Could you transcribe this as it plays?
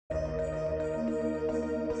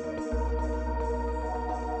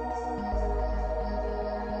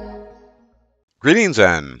Greetings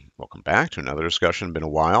and welcome back to another discussion. Been a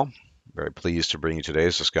while. Very pleased to bring you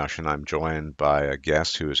today's discussion. I'm joined by a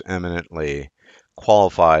guest who is eminently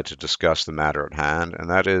qualified to discuss the matter at hand, and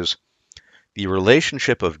that is the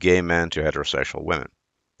relationship of gay men to heterosexual women.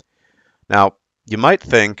 Now, you might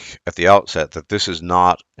think at the outset that this is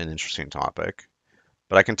not an interesting topic,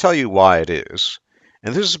 but I can tell you why it is.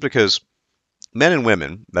 And this is because men and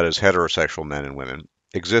women, that is, heterosexual men and women,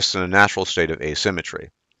 exist in a natural state of asymmetry.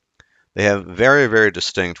 They have very, very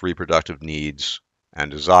distinct reproductive needs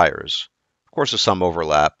and desires. Of course, there's some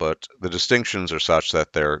overlap, but the distinctions are such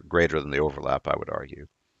that they're greater than the overlap, I would argue.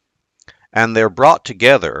 And they're brought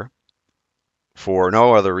together for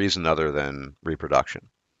no other reason other than reproduction.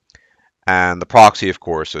 And the proxy, of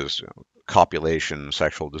course, is copulation,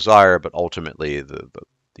 sexual desire, but ultimately the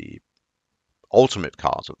ultimate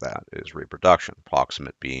cause of that is reproduction,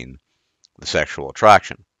 proximate being the sexual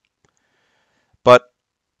attraction. But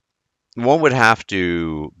one would have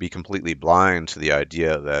to be completely blind to the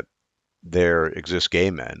idea that there exist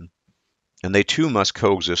gay men, and they too must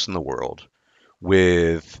coexist in the world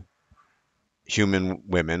with human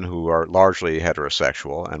women who are largely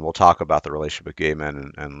heterosexual. And we'll talk about the relationship of gay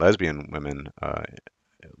men and lesbian women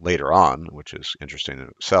later on, which is interesting in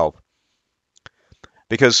itself.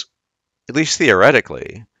 Because, at least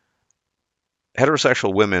theoretically,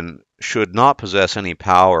 heterosexual women should not possess any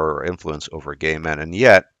power or influence over gay men. And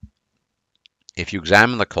yet, if you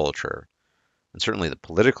examine the culture, and certainly the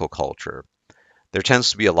political culture, there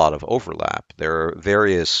tends to be a lot of overlap. There are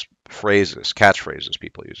various phrases, catchphrases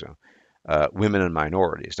people use, women and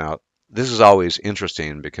minorities. Now, this is always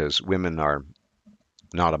interesting because women are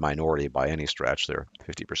not a minority by any stretch. They're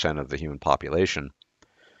 50% of the human population.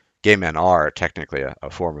 Gay men are technically a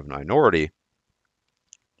form of minority.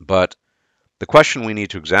 But the question we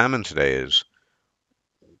need to examine today is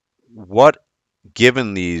what,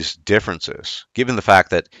 given these differences, given the fact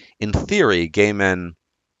that in theory gay men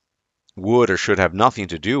would or should have nothing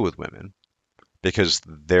to do with women, because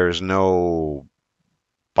there's no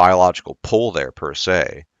biological pull there per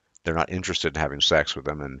se. They're not interested in having sex with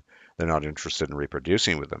them, and they're not interested in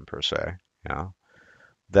reproducing with them per se. Yeah,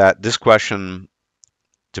 that this question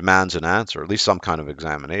demands an answer, at least some kind of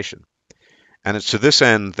examination. And it's to this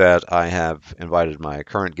end that I have invited my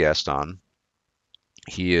current guest on.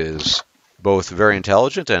 He is both very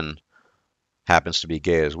intelligent and happens to be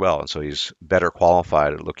gay as well, and so he's better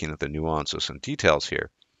qualified at looking at the nuances and details here.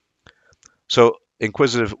 So,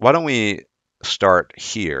 Inquisitive, why don't we start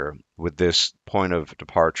here with this point of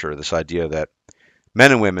departure, this idea that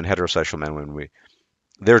men and women, heterosexual men and women,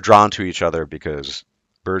 they're drawn to each other because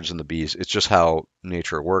birds and the bees, it's just how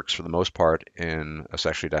nature works for the most part in a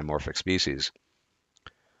sexually dimorphic species.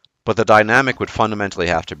 But the dynamic would fundamentally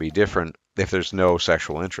have to be different if there's no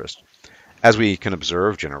sexual interest. As we can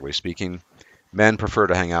observe, generally speaking, men prefer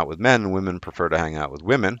to hang out with men, and women prefer to hang out with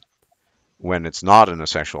women when it's not in a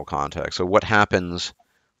sexual context. So what happens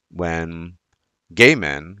when gay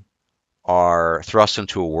men are thrust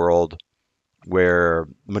into a world where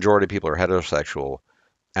the majority of people are heterosexual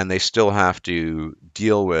and they still have to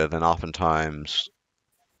deal with and oftentimes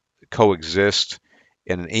coexist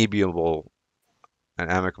in an amiable and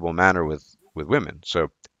amicable manner with women? So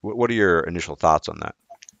what are your initial thoughts on that?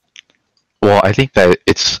 Well, I think that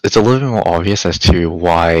it's a little bit more obvious as to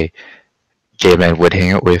why gay men would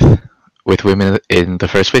hang out with women in the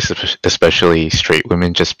first place, especially straight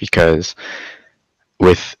women, just because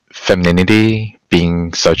with femininity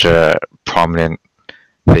being such a prominent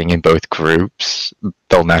thing in both groups,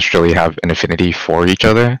 they'll naturally have an affinity for each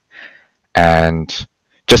other, and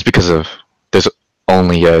just because of there's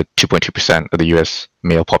only a 2.2% of the U.S.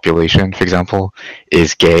 male population, for example,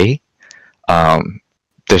 is gay. Um,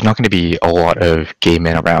 there's not going to be a lot of gay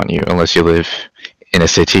men around you unless you live in a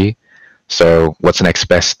city. So, what's the next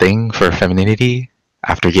best thing for femininity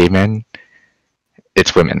after gay men?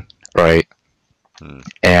 It's women, right? Hmm.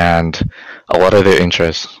 And a lot of their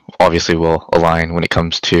interests obviously will align when it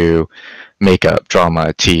comes to makeup,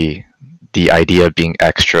 drama, tea, the idea of being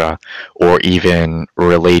extra, or even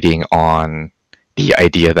relating on the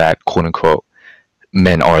idea that quote unquote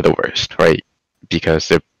men are the worst, right? Because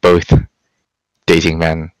they're both dating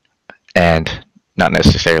men and not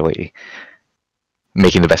necessarily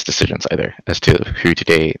making the best decisions either as to who to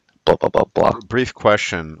date, blah blah blah blah. Brief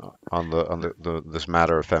question on this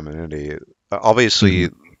matter of femininity. Obviously,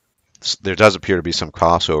 Mm-hmm. there does appear to be some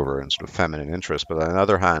crossover in sort of feminine interest, but on the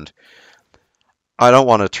other hand, I don't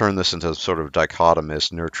want to turn this into sort of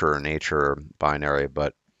dichotomous nurture or nature binary,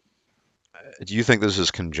 but do you think this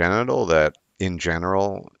is congenital that in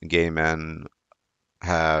general gay men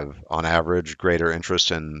have on average greater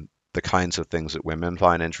interest in the kinds of things that women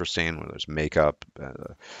find interesting, whether it's makeup,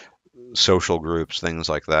 social groups, things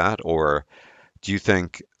like that? Or do you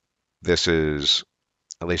think this is,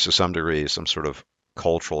 at least to some degree, some sort of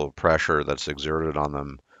cultural pressure that's exerted on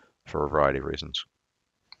them for a variety of reasons?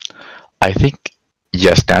 I think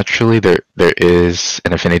yes, naturally there is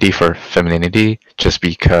an affinity for femininity just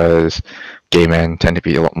because gay men tend to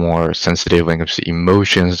be a lot more sensitive when it comes to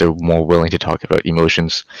emotions. They're more willing to talk about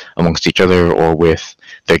emotions amongst each other or with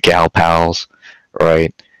their gal pals,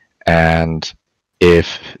 right? And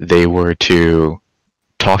if they were to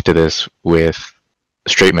talk to this with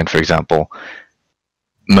straight men, for example,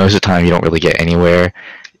 most of the time you don't really get anywhere.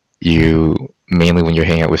 You mainly when you're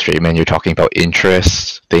hanging out with straight men, you're talking about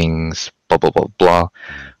interests, things, blah blah blah blah.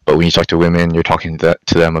 Mhm. But when you talk to women, you're talking to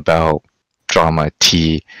them about drama,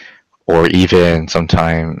 tea, or even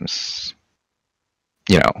sometimes,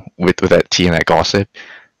 with that tea and that gossip,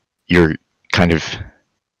 you're kind of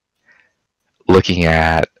looking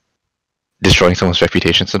at destroying someone's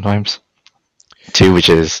reputation sometimes too, which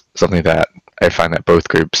is something that I find that both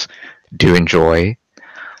groups do enjoy.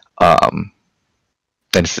 Um,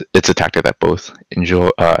 and it's a tactic that both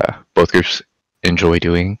groups enjoy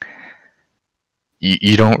doing.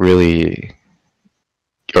 You don't really,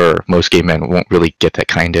 or most gay men won't really get that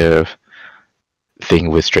kind of thing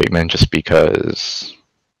with straight men just because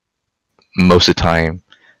most of the time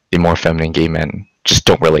the more feminine gay men just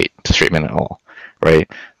don't relate to straight men at all, right?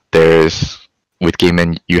 There's with gay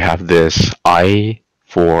men you have this eye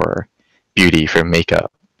for beauty, for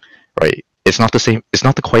makeup, right? It's not the same. It's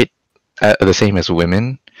not quite the same as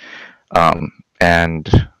women,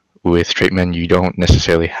 and with straight men you don't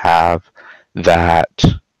necessarily have that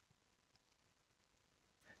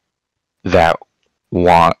that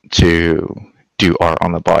want to do art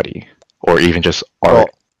on the body or even just art Well,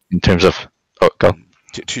 in terms of go.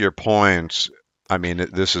 to your point, I mean,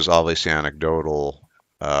 this is obviously anecdotal.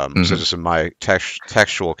 So Hmm. just in my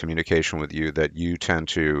textual communication with you, that you tend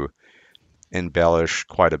to embellish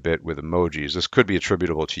quite a bit with emojis. This could be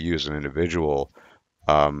attributable to you as an individual,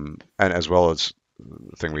 and as well as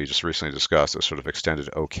the thing we just recently discussed, a sort of extended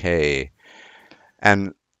okay.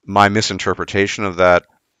 And my misinterpretation of that,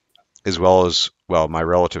 as well as, well, my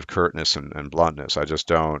relative curtness and bluntness. I just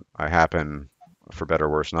don't, I happen, for better or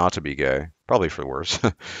worse, not to be gay, probably for worse.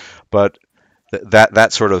 But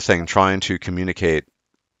that sort of thing, trying to communicate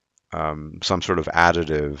some sort of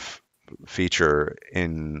additive feature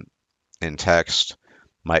in text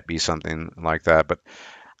might be something like that. But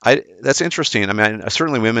that's interesting. I mean,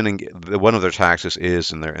 certainly women, one of their tactics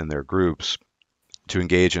is in their groups to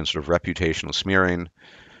engage in sort of reputational smearing.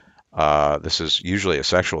 This is usually a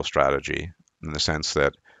sexual strategy in the sense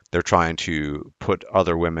that they're trying to put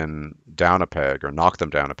other women down a peg, or knock them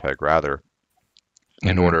down a peg rather,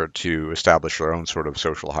 in Hmm. order to establish their own sort of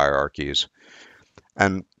social hierarchies.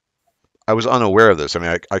 And I was unaware of this. I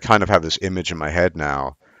mean, I kind of have this image in my head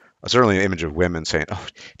now, certainly an image of women saying, "Oh,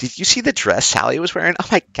 did you see the dress Sally was wearing? Oh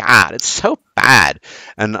my God, it's so bad."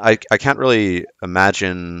 And I can't really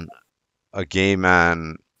imagine a gay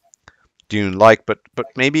man doing but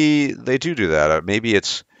maybe they do that. Maybe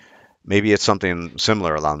it's something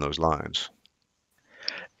similar along those lines.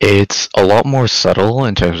 It's a lot more subtle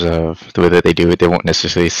in terms of the way that they do it. They won't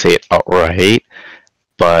necessarily say it outright,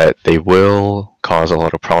 but they will cause a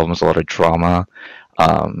lot of problems, a lot of drama.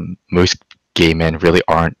 Most gay men really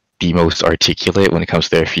aren't the most articulate when it comes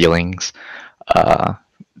to their feelings. Uh,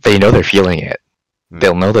 they know they're feeling it. Mm,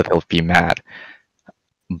 They'll know that they'll be mad,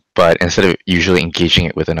 but instead of usually engaging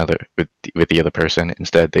it with with the other person,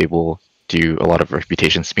 instead they will do a lot of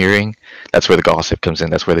reputation smearing. That's where the gossip comes in.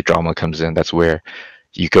 That's where the drama comes in. That's where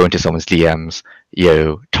you go into someone's DMs,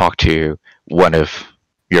 talk to one of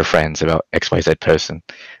your friends about XYZ person,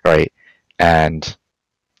 right? And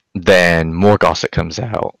then more gossip comes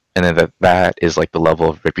out. And then that is like the level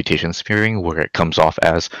of reputation smearing where it comes off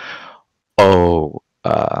as, oh,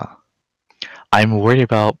 I'm worried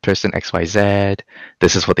about person XYZ.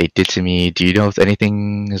 This is what they did to me. Do you know if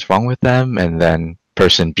anything is wrong with them? And then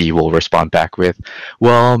person B will respond back with,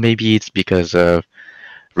 well, maybe it's because of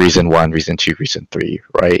reason one, reason two, reason three,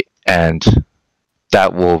 right? And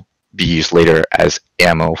that will be used later as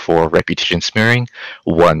ammo for reputation smearing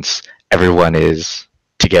once everyone is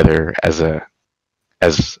together as a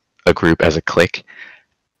group, as a clique,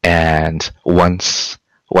 and once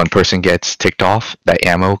one person gets ticked off, that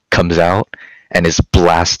ammo comes out and is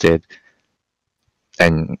blasted,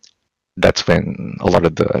 and that's when a lot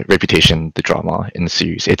of the reputation, the drama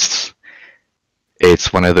ensues.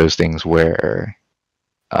 It's one of those things where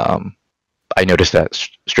um, I noticed that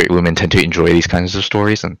straight women tend to enjoy these kinds of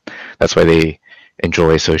stories, and that's why they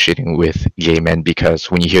enjoy associating with gay men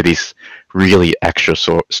because when you hear these really extra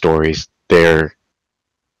stories, they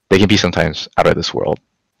can be sometimes out of this world,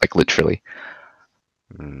 like literally.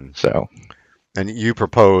 Mm. So, And you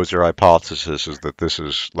propose your hypothesis is that this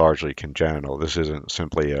is largely congenital. This isn't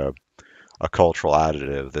simply a cultural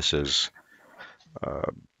additive. This is uh,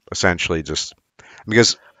 essentially just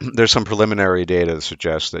because there's some preliminary data that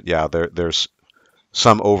suggests that yeah, there's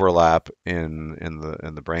some overlap in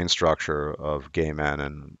the brain structure of gay men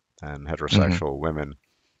and mhm. heterosexual women.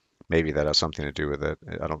 Maybe that has something to do with it.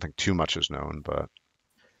 I don't think too much is known, but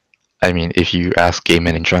I mean, if you ask gay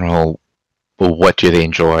men in general, well, what do they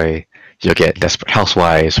enjoy? You'll get Desperate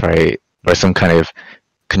Housewives, right? Or mm, some kind of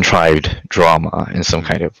contrived drama in some mm,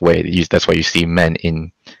 kind of way. That's why you see men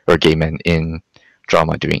in, or gay men in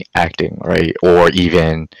drama doing acting, right? Or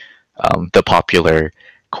even the popular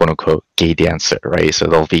quote unquote gay dancer, right? So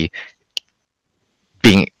they'll be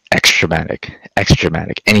being extra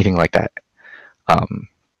dramatic, anything like that. Um,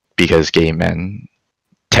 because gay men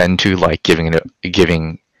tend to like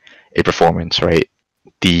giving a performance, right?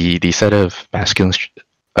 The set of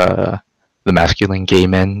uh, the masculine gay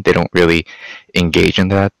men, they don't really engage in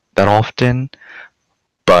that often.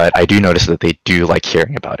 But I do notice that they do like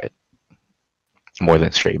hearing about it more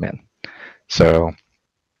than straight men. So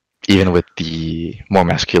even with the more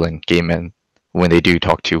masculine gay men, when they do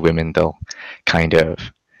talk to women, they'll kind of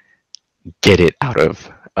get it out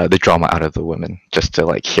of the drama out of the women just to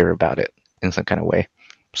like hear about it in some kind of way.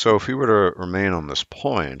 so if we were to remain on this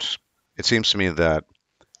point, it seems to me that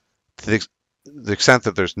to the extent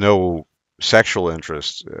that there's no sexual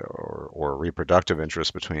interest or reproductive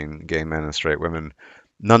interest between gay men and straight women,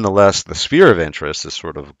 nonetheless, the sphere of interest, this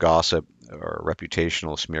sort of gossip or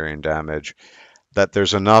reputational smearing damage, that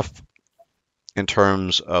there's enough in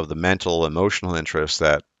terms of the mental, emotional interest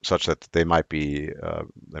that such that they might be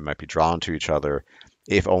drawn to each other,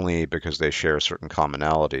 if only because they share certain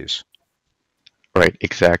commonalities. Right,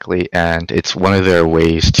 exactly. And it's one of their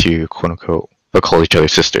ways to quote unquote they'll call each other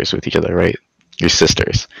sisters with each other, right? You're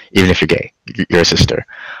sisters. Even if you're gay, you're a sister,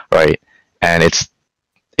 right? And it's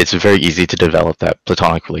very easy to develop that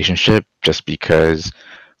platonic relationship just because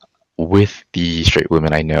with the straight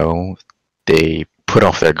women I know, they put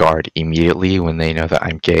off their guard immediately when they know that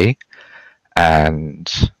I'm gay.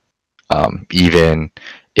 And even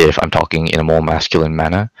if I'm talking in a more masculine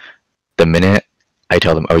manner, the minute I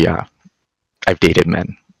tell them, oh yeah, I've dated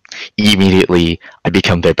men, immediately I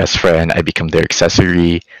become their best friend. I become their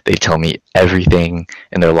accessory. They tell me everything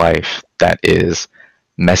in their life that is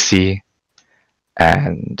messy.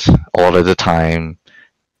 And a lot of the time,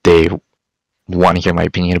 they want to hear my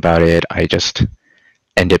opinion about it. I just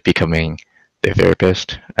end up becoming their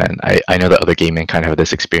therapist. And I know that other gay men kind of have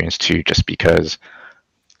this experience too, just because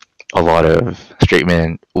a lot of straight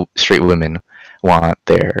women want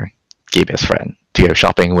their gay best friend to go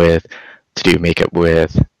shopping with, to do makeup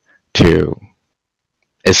with, to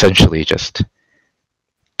essentially just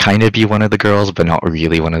kind of be one of the girls, but not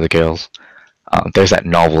really one of the girls. There's that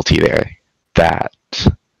novelty there that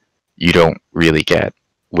you don't really get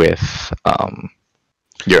with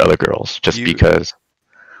your other girls, just You because.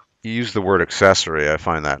 you use the word accessory. I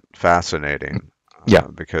find that fascinating Yeah,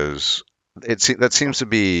 because that seems to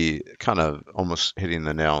be kind of almost hitting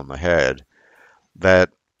the nail on the head. That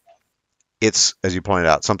it's, as you pointed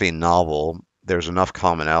out, something novel. There's enough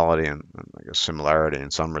commonality and I guess similarity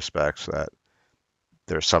in some respects that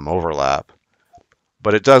there's some overlap.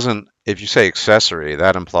 But it doesn't, if you say accessory,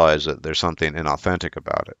 that implies that there's something inauthentic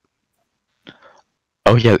about it.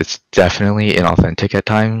 oh yeah, it's definitely inauthentic at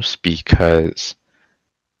times because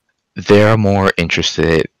they're more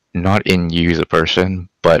interested not in you as a person,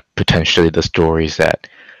 but potentially the stories that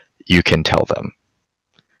you can tell them.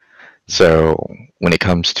 So when it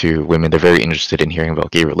comes to women, they're very interested in hearing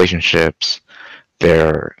about gay relationships.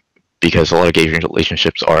 They're because a lot of gay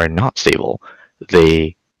relationships are not stable.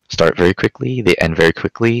 They start very quickly, they end very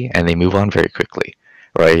quickly, and they move on very quickly,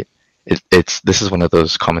 right? It's this is one of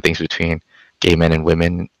those common things between gay men and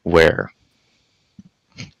women where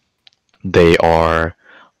they are,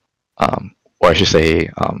 or I should say,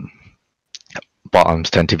 bottoms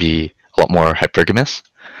tend to be a lot more hypergamous.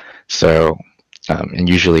 So, and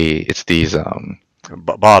usually it's these,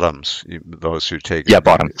 Bottoms, those who take yeah, it,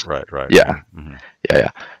 bottoms, right, right. yeah, Hmm. yeah.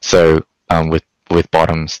 So, with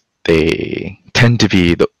bottoms, they tend to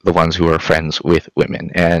be the ones who are friends with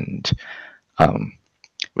women, and um,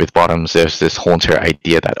 with bottoms, there's this whole entire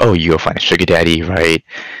idea that oh, you'll find a sugar daddy, right?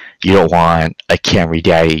 You don't want a Camry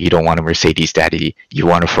daddy, you don't want a Mercedes daddy, you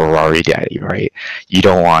want a Ferrari daddy, right? You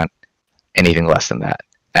don't want anything less than that.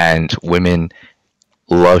 And women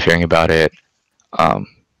love hearing about it. Um,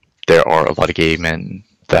 there are a lot of gay men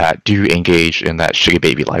that do engage in that sugar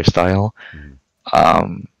baby lifestyle. Mhm.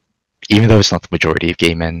 Um, Even though it's not the majority of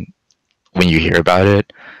gay men, when you hear about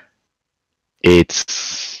it,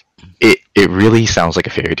 it really sounds like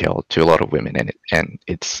a fairy tale to a lot of women, and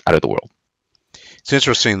it's out of the world. It's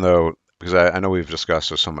interesting though, because I know we've discussed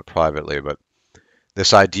this somewhat privately, but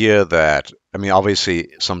this idea that, I mean,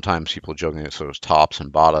 obviously sometimes people joking it sort of tops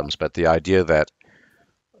and bottoms, but the idea that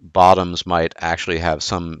bottoms might actually have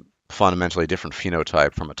some fundamentally different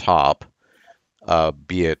phenotype from a top,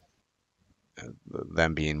 be it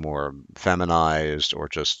them being more feminized or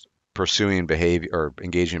just pursuing behavior or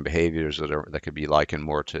engaging in behaviors that could be likened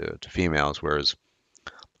more to females, whereas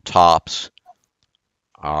tops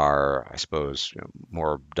are, I suppose,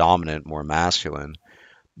 more dominant, more masculine.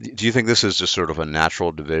 Do you think this is just sort of a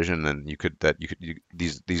natural division, and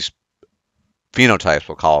these phenotypes,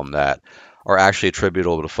 we'll call them that, are actually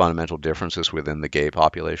attributable to fundamental differences within the gay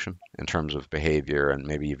population in terms of behavior and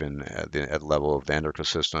maybe even at the level of the endocrine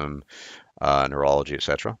system, neurology,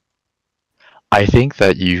 etc.? I think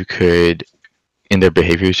that you could, in their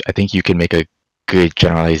behaviors, I think you can make a good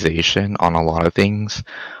generalization on a lot of things,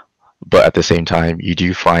 but at the same time, you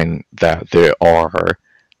do find that there are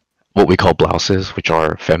what we call blouses, which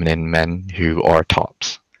are feminine men who are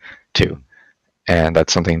tops too. Mm, And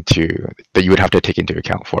that's something to that you would have to take into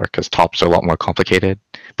account for because tops are a lot more complicated,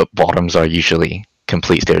 but bottoms are usually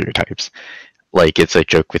complete stereotypes. Like it's a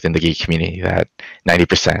joke within the gay community that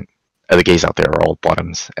 90% of the gays out there are all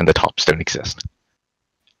bottoms and the tops don't exist,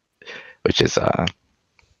 which is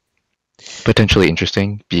potentially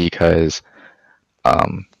interesting because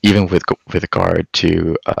even with regard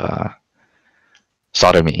to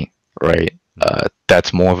sodomy, right? mhm.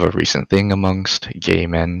 That's more of a recent thing amongst gay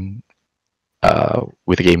men.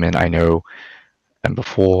 With gay men, I know, and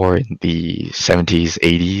before in the 70s,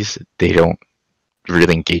 80s, they don't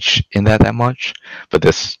really engage in that much. But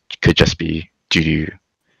this could just be due to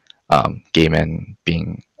gay men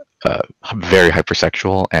being very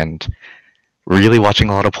hypersexual and really watching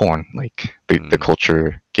a lot of porn. Like the Mm.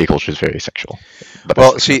 culture, gay culture is very sexual. But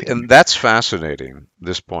that's Well, like see, another and thing. that's fascinating,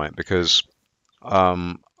 this point, because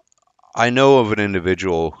um, I know of an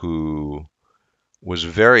individual who was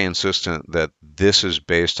very insistent that this is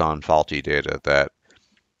based on faulty data, that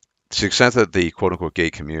to the extent that the quote unquote gay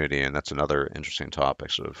community, and that's another interesting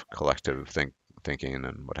topic, sort of collective thinking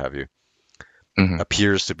and what have you, Hmm.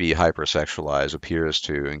 appears to be hypersexualized, appears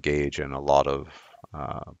to engage in a lot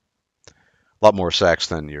more sex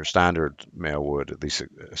than your standard male would, at least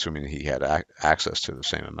assuming he had access to the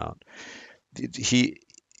same amount. He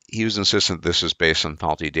he was insistent this is based on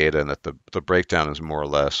faulty data and that the breakdown is more or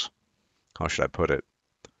less, how should I put it?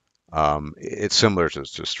 It's similar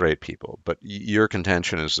to straight people, but your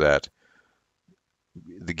contention is that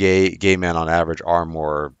the gay men on average are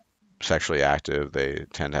more sexually active. They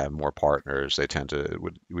tend to have more partners. They tend to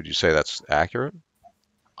would you say that's accurate?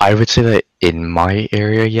 I would say that in my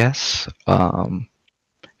area, yes.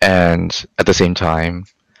 And at the same time,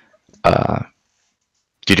 uh,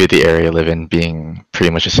 due to the area I live in being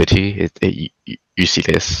pretty much a city, you see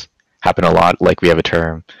this happen a lot. Like we have a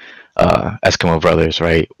term, Eskimo brothers,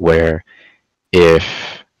 right? Where if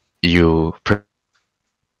you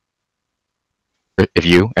if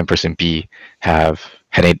you and person B have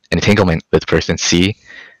had an entanglement with person C,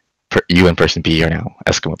 you and person B are now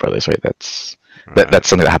Eskimo brothers, right? Right. That's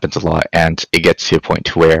something that happens a lot, and it gets to a point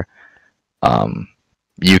to where um,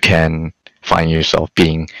 you can find yourself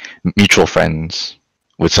being mutual friends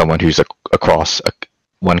with someone who's across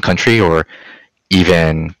one country or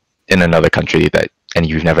even in another country that and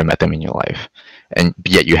you've never met them in your life, and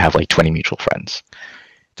yet you have like 20 mutual friends.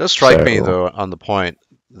 It does strike me So though on the point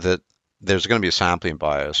that there's going to be a sampling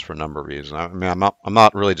bias for a number of reasons. I mean, I'm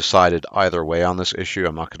not really decided either way on this issue.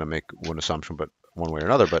 I'm not going to make one assumption, but one way or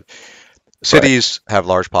another. But right. cities have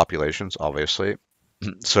large populations, obviously,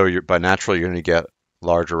 so you're by natural you're going to get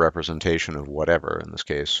larger representation of whatever. In this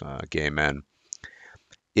case, gay men.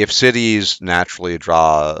 If cities naturally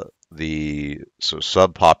draw the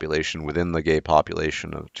subpopulation within the gay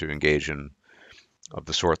population to engage in of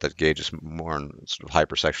the sort that engages more in sort of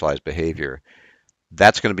hypersexualized behavior,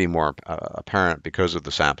 that's going to be more apparent because of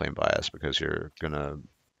the sampling bias, because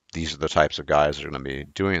these are the types of guys that are going to be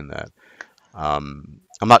doing that.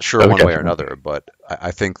 I'm not sure Oh, one way or definitely. another, but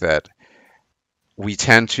I think that we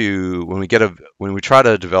tend to, when we try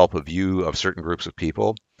to develop a view of certain groups of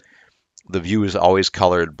people, the view is always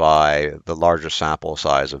colored by the larger sample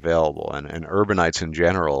size available. And urbanites in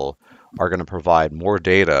general are going to provide more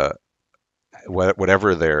data,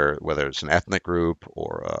 whether it's an ethnic group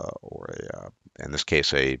in this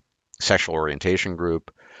case, a sexual orientation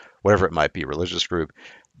group, whatever it might be, religious group.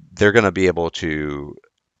 they're going to be able to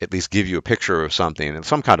at least give you a picture of something in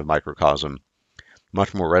some kind of microcosm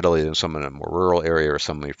much more readily than someone in a more rural area or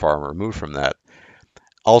somebody far removed from that.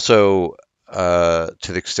 Also, to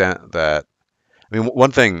the extent that, I mean,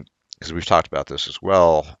 one thing, because we've talked about this as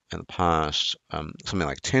well in the past, something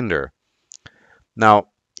like Tinder. Now,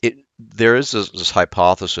 there is this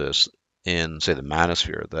hypothesis in, say, the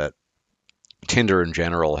manosphere that Tinder in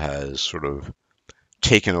general has sort of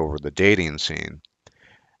taken over the dating scene.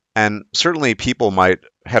 And certainly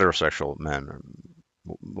heterosexual men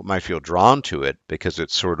might feel drawn to it because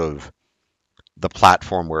it's sort of the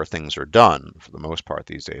platform where things are done for the most part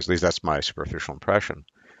these days. At least that's my superficial impression.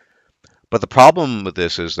 But the problem with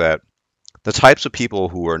this is that the types of people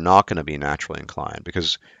who are not going to be naturally inclined,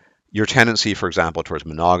 because your tendency, for example, towards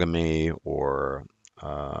monogamy or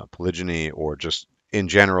polygyny, or just in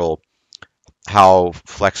general, how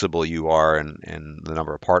flexible you are in the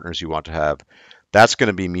number of partners you want to have, that's going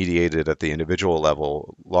to be mediated at the individual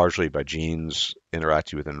level largely by genes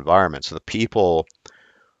interacting with the environment. So the people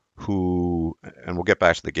who, and we'll get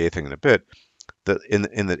back to the gay thing in a bit, in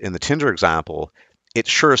the Tinder example, it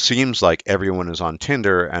sure seems like everyone is on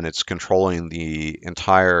Tinder and it's controlling the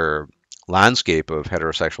entire landscape of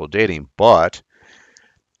heterosexual dating. But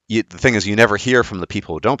the thing is, you never hear from the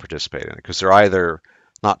people who don't participate in it because they're either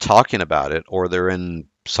not talking about it or they're in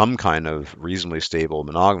some kind of reasonably stable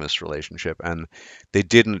monogamous relationship and they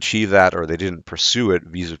didn't achieve that or they didn't pursue it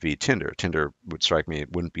vis-a-vis Tinder. Tinder would strike me,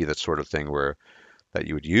 it wouldn't be that sort of thing where that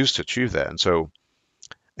you would use to achieve that. And so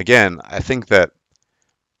again, I think that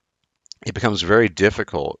it becomes very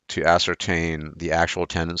difficult to ascertain the actual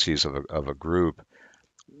tendencies of a group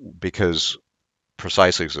because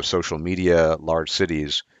precisely because of social media, large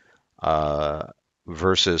cities, uh,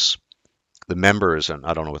 versus the members, and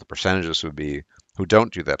I don't know what the percentages would be, who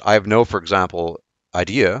don't do that. I have no, for example,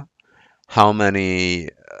 idea how many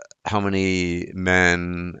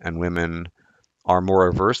men and women are more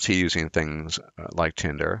averse to using things like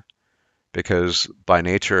Tinder because by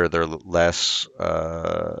nature they're less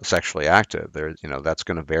sexually active. That's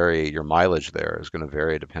going to vary. Your mileage there is going to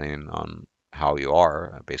vary depending on how you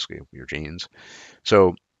are, basically your genes.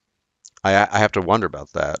 So I have to wonder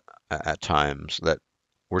about that at times that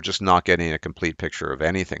we're just not getting a complete picture of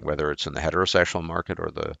anything, whether it's in the heterosexual market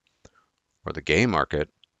or the gay market.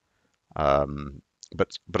 Um,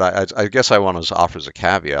 but I guess I want to offer as a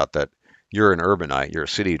caveat that you're an urbanite, you're a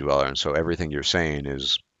city dweller, and so everything you're saying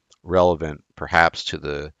is relevant perhaps to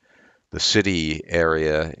the city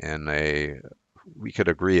area in we could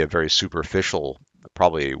agree, a very superficial,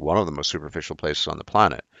 probably one of the most superficial places on the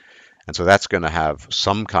planet. And so that's going to have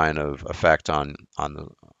some kind of effect on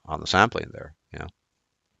the sampling there. Yeah.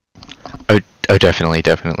 Oh, oh, definitely,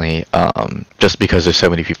 definitely. Just because there's so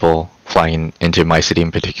many people flying into my city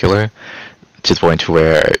in particular, to the point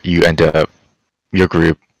where your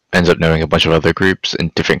group ends up knowing a bunch of other groups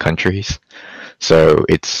in different countries. So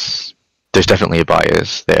there's definitely a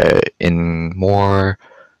bias there. In more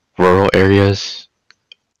rural areas,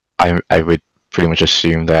 I would pretty much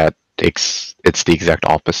assume that it's the exact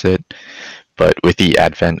opposite. But with the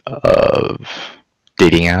advent of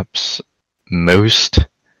dating apps, most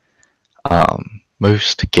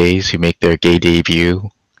most gays who make their gay debut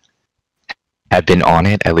have been on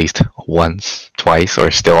it at least once, twice,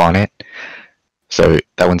 or still on it. So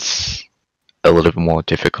that one's a little bit more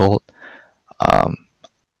difficult. Um,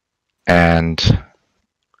 and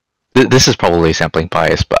this is probably sampling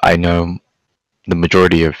bias, but I know the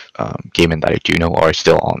majority of gay men that I do know are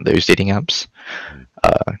still on those dating apps, Mhm.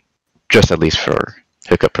 uh, just at least for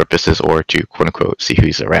hookup purposes or to quote unquote see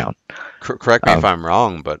who's around. Correct me if Um, I'm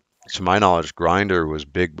wrong, but to my knowledge, Grindr was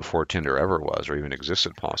big before Tinder ever was, or even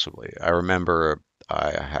existed, possibly. I remember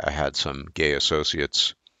I had some gay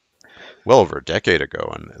associates well over a decade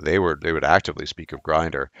ago, and they would actively speak of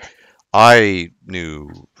Grindr. I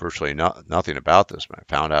knew virtually nothing about this, but I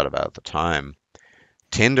found out about it at the time.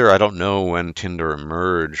 Tinder, I don't know when Tinder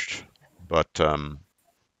emerged, but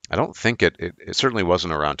I don't think it certainly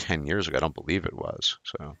wasn't around 10 years ago. I don't believe it was.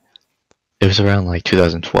 So, it was around like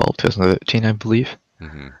 2012, 2013, I believe.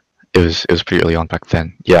 hmm It was pretty early on back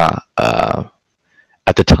then. Yeah.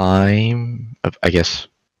 At the time, I guess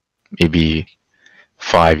maybe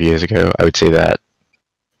 5 years ago, I would say that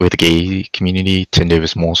with the gay community, Tinder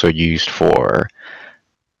was more so used for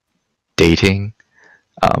dating,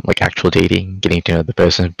 like actual dating, getting to know the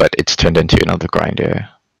person, but it's turned into another grinder.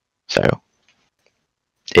 So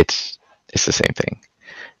it's it's the same thing,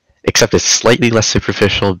 except it's slightly less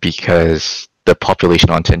superficial because the population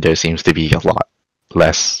on Tinder seems to be a lot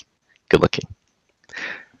less good looking.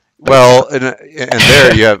 But well, and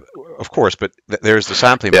there you have, of course, but there's the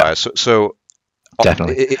sampling yeah, bias. So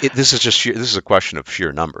Definitely. This is just this is a question of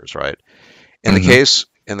sheer numbers, right? Hmm.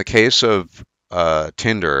 In the case of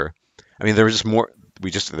Tinder, I mean, there's just more.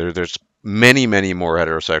 There's many more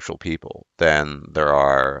heterosexual people than there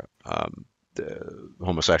are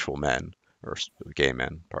homosexual men or gay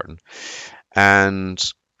men, pardon. And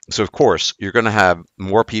so, of course, you're going to have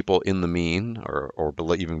more people in the mean or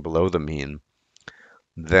below, even below the mean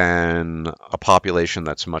than a population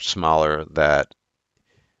that's much smaller that,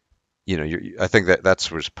 I think that that's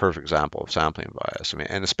a perfect example of sampling bias. I mean,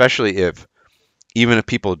 and especially if, even if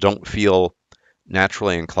people don't feel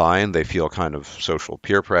naturally inclined, they feel kind of social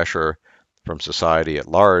peer pressure from society at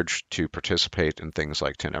large to participate in things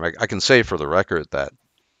like Tinder. I can say for the record that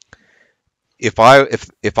if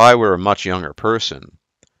I were a much younger person,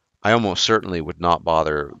 I almost certainly would not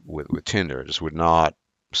bother with Tinder. It just would not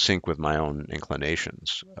sync with my own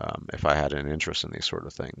inclinations if I had an interest in these sort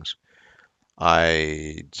of things.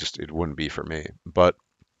 It wouldn't be for me. But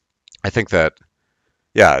I think that,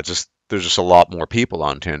 yeah, there's just a lot more people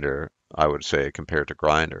on Tinder, I would say, compared to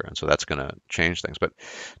Grindr, and so that's going to change things. But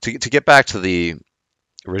to get back to the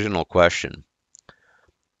original question,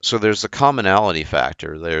 so there's the commonality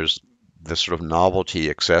factor, there's the sort of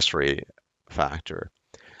novelty accessory factor.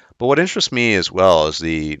 But what interests me as well is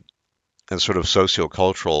the sort of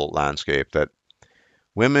sociocultural landscape that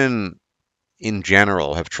women in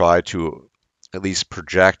general have tried to at least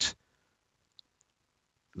project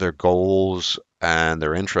their goals and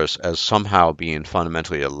their interests as somehow being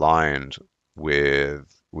fundamentally aligned with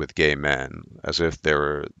gay men, as if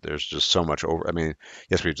there's just so much over. I mean,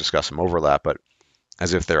 yes, we've discussed some overlap, but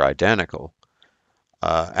as if they're identical.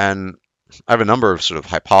 And I have a number of sort of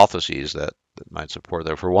hypotheses that might support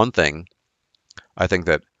that. For one thing, I think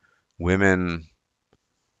that women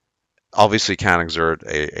obviously can exert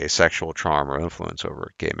a sexual charm or influence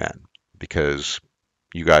over gay men because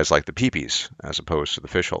you guys like the peepees as opposed to the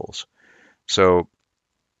fish holes. So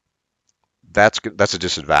that's a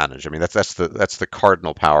disadvantage. I mean, that's the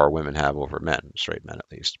cardinal power women have over men, straight men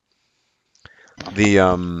at least.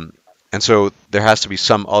 The and so there has to be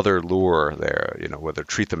some other lure there, whether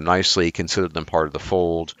treat them nicely, consider them part of the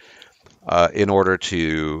fold, in order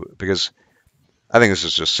to because I think this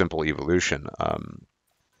is just simple evolution.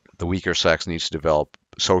 The weaker sex needs to develop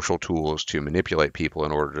social tools to manipulate people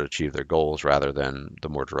in order to achieve their goals rather than the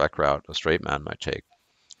more direct route a straight man might take.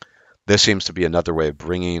 This seems to be another way of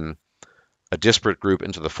bringing a disparate group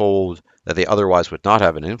into the fold that they otherwise would not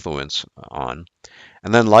have an influence on.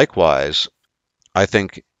 And then likewise, I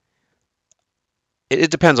think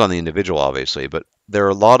it depends on the individual, obviously, but there are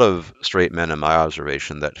a lot of straight men in my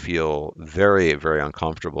observation that feel very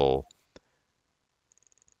uncomfortable.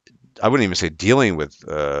 I wouldn't even say dealing with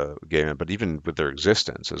gay men, but even with their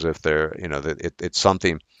existence, as if they're, that it's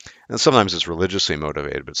something, and sometimes it's religiously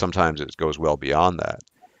motivated, but sometimes it goes well beyond that.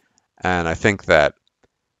 And I think that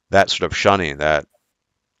that sort of shunning, that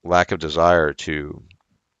lack of desire to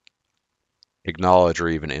acknowledge or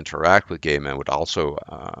even interact with gay men would also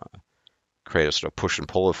create a sort of push and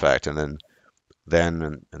pull effect. And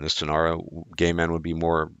then in this scenario, gay men would be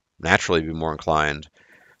more naturally be more inclined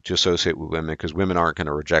to associate with women because women aren't going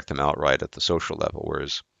to reject them outright at the social level,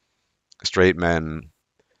 whereas straight men,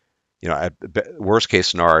 at worst case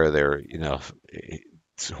scenario,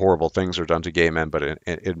 horrible things are done to gay men, but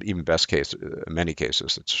in even best case, in many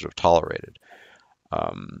cases, it's sort of tolerated.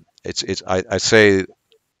 I say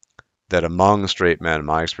that among straight men, in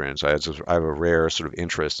my experience, I have a rare sort of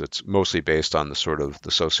interest. It's mostly based on the sort of the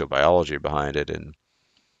sociobiology behind it and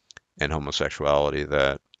homosexuality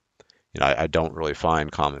that I don't really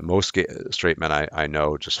find common. Most straight men I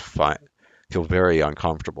know just feel very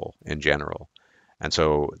uncomfortable in general, and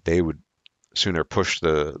so they would sooner push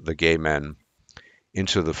the gay men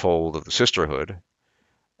into the fold of the sisterhood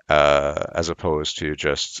as opposed to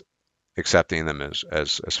just accepting them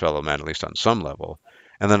as fellow men, at least on some level.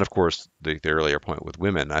 And then, of course, the earlier point with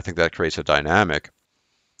women, I think that creates a dynamic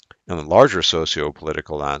in the larger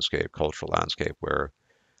socio-political landscape, cultural landscape, where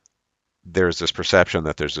there's this perception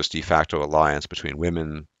that there's this de facto alliance between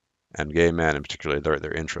women and gay men, and particularly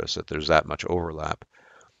their interests, that there's that much overlap.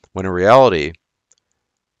 When in reality,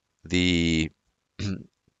 the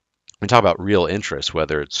we talk about real interests,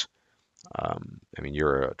 whether it's, I mean,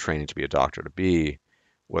 you're training to be a doctor to be,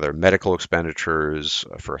 whether medical expenditures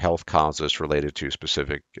for health causes related to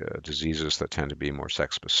specific diseases that tend to be more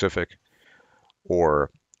sex specific,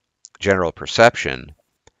 or general perception.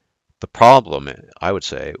 The problem, I would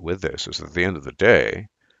say, with this is that at the end of the day,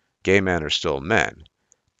 gay men are still men.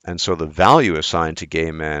 And so the value assigned to gay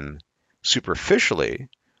men superficially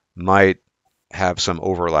might have some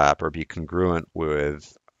overlap or be congruent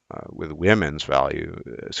with women's value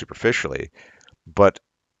superficially. But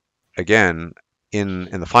again,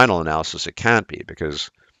 in the final analysis, it can't be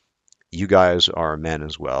because you guys are men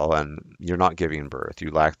as well, and you're not giving birth.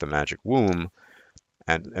 You lack the magic womb,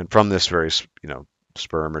 and from this very,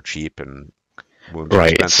 sperm are cheap and wombs are Right.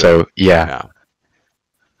 expensive. So yeah, Yeah.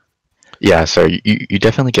 yeah. So you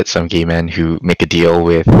definitely get some gay men who make a deal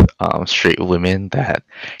with straight women that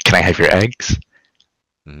can I have your eggs?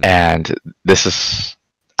 Hmm. And this is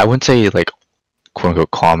I wouldn't say like quote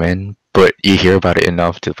unquote common, but you hear about it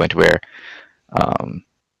enough to the point where um,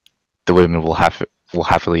 the women will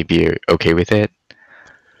happily be okay with it.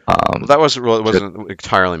 Well, Um, that wasn't really, it so wasn't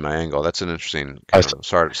entirely my angle. That's an interesting I kind was, of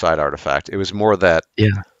side artifact. It was more that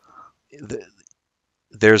yeah, th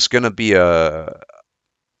there's going to be a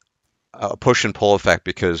push and pull effect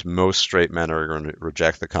because most straight men are going to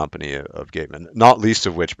reject the company of gay men, not least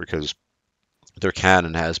of which because there can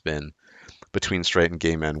and has been between straight and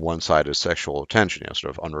gay men one-sided sexual attention,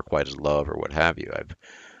 sort of unrequited love or what have you.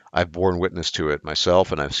 I've borne witness to it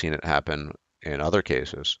myself, and I've seen it happen in other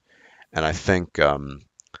cases. And I think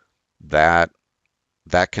that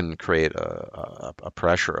that can create a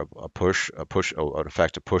pressure, an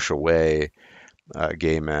effect to push away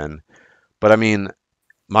gay men. But I mean,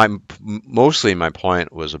 mostly my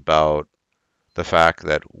point was about the fact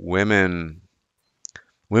that women's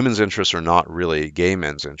interests are not really gay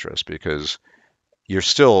men's interests because you're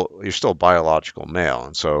still a biological male,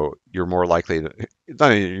 and so you're more likely to,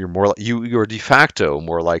 not only you're de facto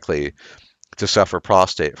more likely to suffer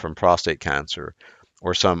prostate cancer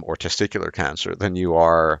or testicular cancer than you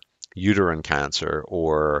are uterine cancer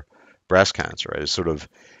or breast cancer. Right? It's sort of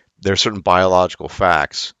there are certain biological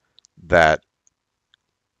facts that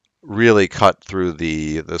really cut through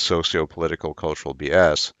the socio-political cultural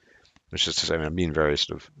BS, which is to say, I mean, I'm being very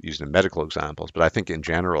sort of using medical examples, but I think in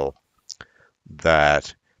general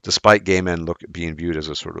that despite gay men being viewed as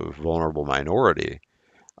a sort of vulnerable minority,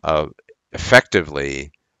 uh,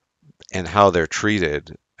 effectively and how they're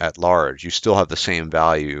treated at large, you still have the same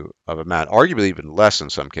value of a man, arguably even less in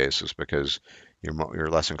some cases because you're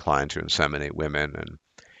less inclined to inseminate women, and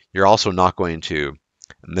you're also not going to,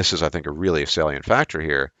 and this is I think a really salient factor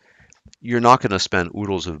here, you're not going to spend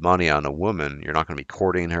oodles of money on a woman. You're not going to be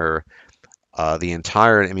courting her.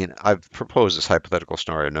 I mean, I've proposed this hypothetical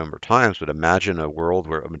scenario a number of times, but imagine a world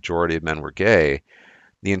where a majority of men were gay.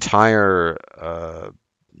 The entire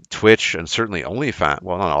Twitch and certainly OnlyFans,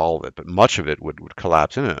 well, not all of it, but much of it would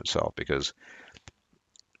collapse in on itself because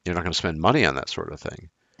you're not going to spend money on that sort of thing.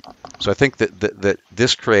 So I think that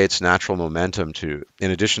this creates natural momentum to,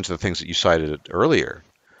 in addition to the things that you cited earlier,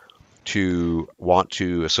 to want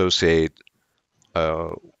to associate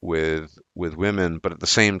with women, but at the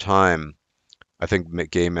same time, I think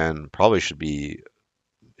gay men probably should be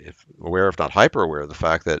aware, if not hyper aware, of the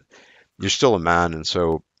fact that you're still a man, and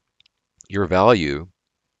so your value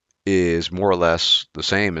is more or less the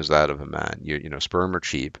same as that of a man. Sperm are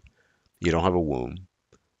cheap. You don't have a womb,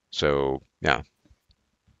 so yeah.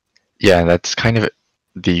 yeah, that's kind of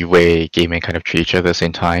the way gay men kind of treat each other at the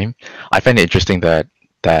same time. I find it interesting that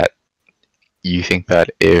you think that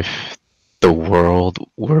if the world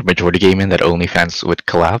were majority gay men, that OnlyFans would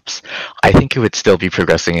collapse. I think it would still be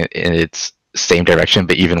progressing in its same direction,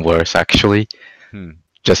 but even worse, actually, Hmm.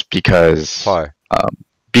 just Why?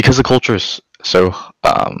 because the culture is so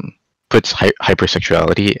puts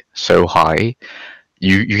hypersexuality so high.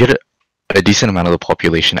 You get a decent amount of the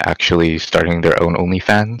population actually starting their own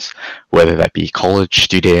OnlyFans, whether that be college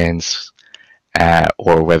students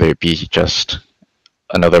or whether it be just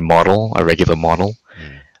another model, a regular model,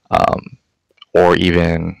 Hmm. um, or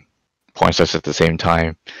even porn stars at the same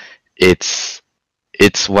time. It's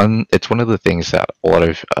it's one of the things that a lot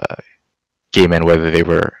of gay men, whether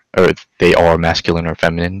they are masculine or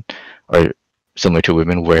feminine, or similar to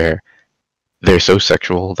women, where they're so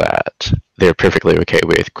sexual that they're perfectly okay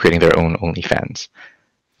with creating their own OnlyFans.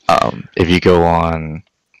 If you go on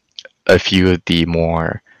a few of the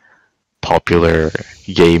more popular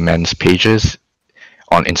gay men's pages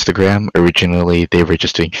on Instagram, originally they were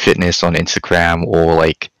just doing fitness on Instagram or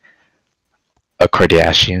like a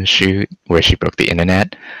Kardashian shoot where she broke the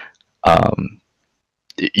internet. Um,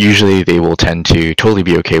 Usually they will tend to totally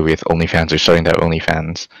be okay with OnlyFans or starting their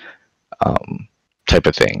OnlyFans um, type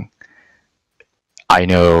of thing. I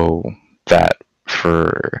know that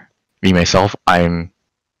for me myself, I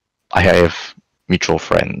have mutual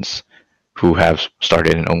friends who have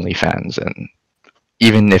started an OnlyFans, and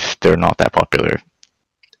even if they're not that popular,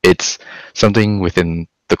 it's something within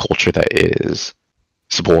the culture that is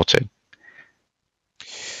supported.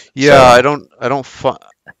 Yeah, So, I don't fi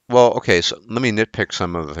well, okay, so let me nitpick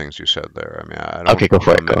some of the things you said there. I mean, I don't okay, go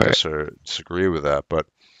for it. Go fundamentally for it. necessarily disagree with that, but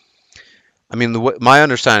I mean, my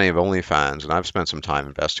understanding of OnlyFans, and I've spent some time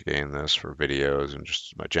investigating this for videos and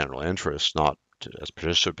just my general interest, not to, as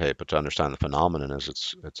participate, but to understand the phenomenon as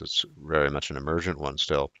it's very much an emergent one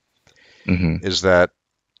still, Hmm. is that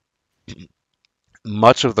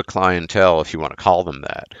much of the clientele, if you want to call them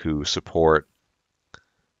that, who support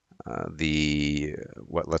the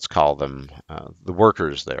what let's call them the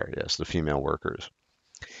workers there, yes, the female workers.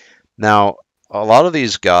 Now, a lot of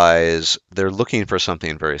these guys, they're looking for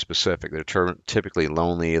something very specific. They're typically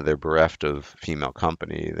lonely, they're bereft of female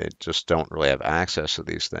company, they just don't really have access to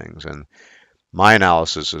these things. And my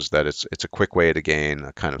analysis is that it's a quick way to gain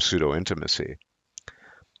a kind of pseudo intimacy.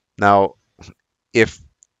 Now, if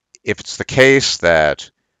if it's the case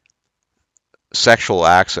that sexual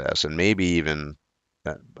access and maybe even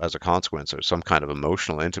as a consequence or some kind of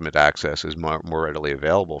emotional intimate access is more readily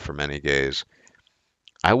available for many gays,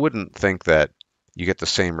 I wouldn't think that you get the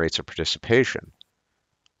same rates of participation.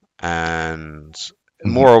 And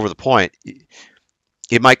Hmm. moreover, the point,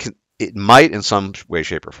 it might in some way,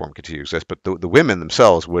 shape, or form continue to exist, but the women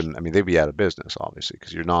themselves wouldn't. I mean, they'd be out of business, obviously,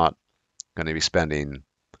 because you're not going to be spending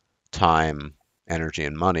time, energy,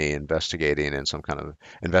 and money investing in some kind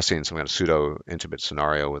of pseudo intimate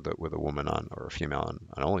scenario with a woman on or a female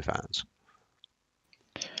on OnlyFans.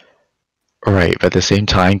 Right, but at the same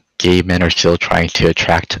time, gay men are still trying to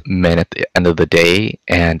attract men at the end of the day,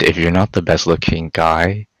 and if you're not the best looking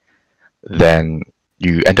guy, then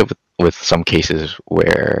you end up with some cases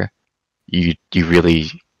where you really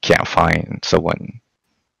can't find someone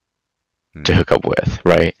to Hmm. hook up with,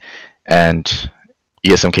 right? And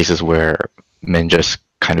you get some cases where men just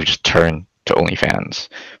kind of just turn to OnlyFans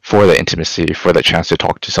for the intimacy, for the chance to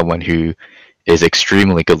talk to someone who is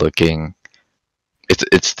extremely good looking.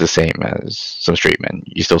 It's the same as some straight men.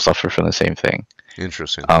 You still suffer from the same thing.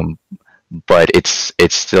 Interesting. Um, but it's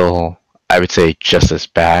still, I would say, just as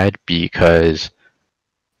bad because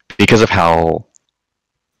of how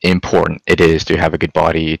important it is to have a good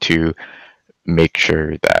body, to make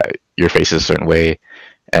sure that your face is a certain way,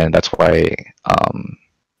 and that's why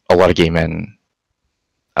a lot of gay men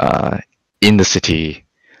uh, in the city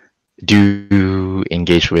do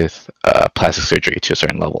engage with plastic surgery to a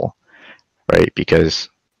certain level, right? Because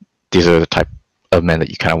these are the type of men that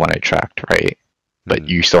you kind of want to attract, right? But Hmm.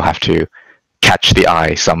 you still have to catch the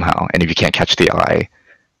eye somehow, and if you can't catch the eye,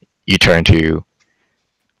 you turn to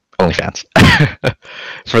OnlyFans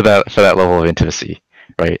for that level of intimacy,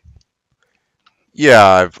 right?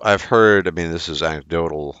 Yeah, I've heard. I mean, this is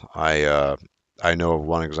anecdotal. I know of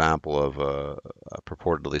one example of a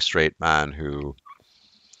purportedly straight man who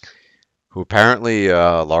apparently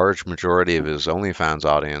a large majority of his OnlyFans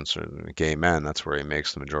audience are gay men. That's where he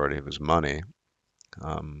makes the majority of his money.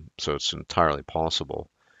 So it's entirely possible.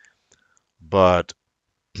 But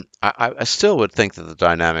I still would think that the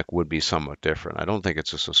dynamic would be somewhat different. I don't think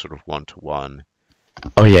it's just a sort of one to one.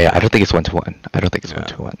 Oh yeah, I don't think it's one to one. I don't think it's one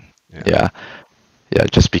Yeah, to one. yeah, Yeah, yeah,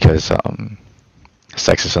 just because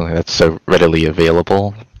sex is something that's so readily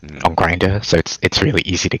available mm, on Grindr, so it's really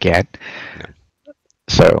easy to get. yeah.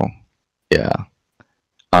 So yeah,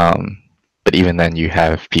 um, but even then, you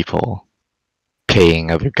have people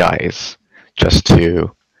paying other guys just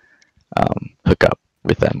to hook up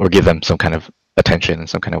with them or give them some kind of attention in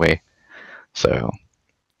some kind of way. So,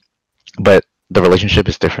 but the relationship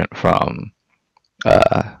is different from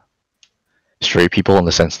uh, straight people in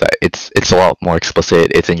the sense that it's a lot more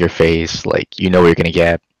explicit. It's in your face, like you know what you're gonna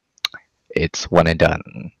get. It's one and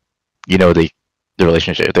done. You know the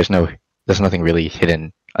relationship. There's nothing really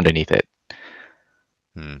hidden underneath it.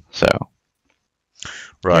 Mm. So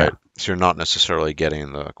Right. yeah. So you're not necessarily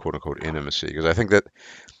getting the quote unquote intimacy because I think that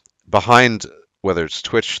behind whether it's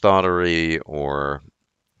Twitch thoughtery or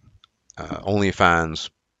OnlyFans,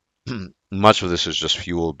 much of this is just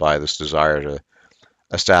fueled by this desire to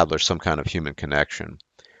establish some kind of human connection.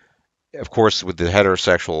 Of course, with the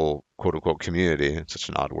heterosexual quote unquote community, it's such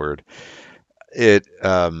an odd word, it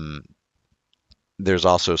there's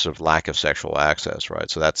also sort of lack of sexual access, right?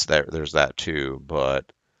 So that's there. There's that too.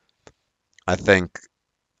 But I think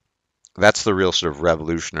that's the real sort of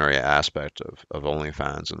revolutionary aspect of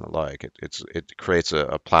OnlyFans and the like. It creates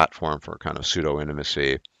a platform for kind of pseudo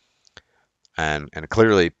intimacy, and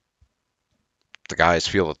clearly the guys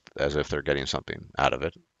feel as if they're getting something out of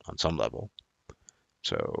it on some level.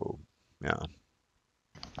 So yeah,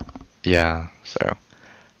 Yeah. So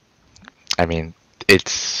I mean,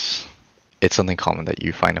 it's it's something common that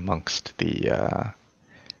you find amongst the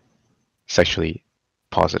sexually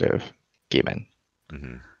positive gay men.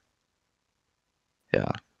 hmm.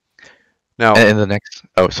 Yeah. Now And in the next,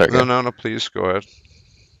 oh, sorry, no go. no no, please go ahead.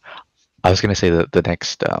 I was gonna say that the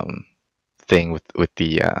next thing with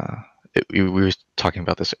the we were talking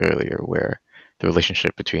about this earlier, where the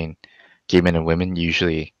relationship between gay men and women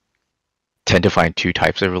usually tend to find two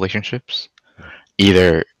types of relationships.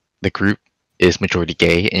 Either the group is majority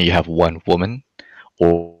gay and you have one woman,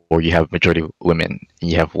 or you have majority women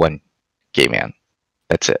and you have one gay man.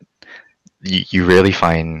 That's it. You rarely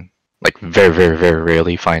find, like very, very, very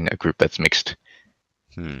rarely find a group that's mixed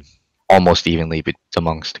Hmm. almost evenly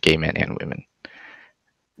amongst gay men and women,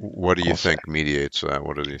 What do you I'll say. think mediates that?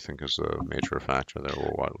 What do you think is the major factor there,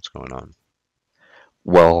 or what's going on?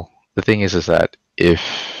 Well, the thing is that if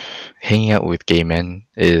hanging out with gay men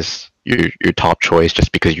is your top choice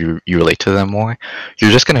just because you relate to them more,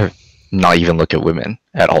 you're just gonna not even look at women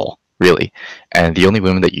at all, really. And the only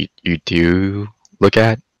women that you do look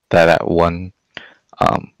at, that one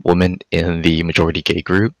woman in the majority gay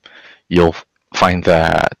group, you'll find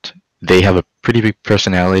that they have a pretty big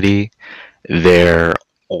personality. They're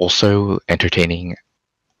also entertaining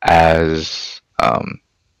as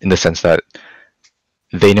in the sense that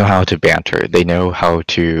they know how to banter. They know how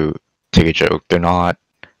to take a joke. They're not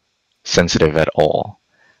sensitive at all,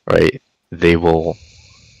 right? They will.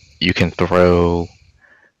 You can throw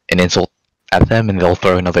an insult at them, and they'll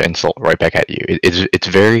throw another insult right back at you. It's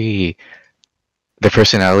very. Their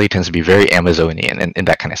personality tends to be very Amazonian in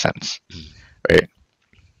that kind of sense, right?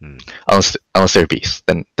 Hmm. Unless they're beasts,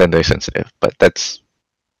 then they're sensitive. But that's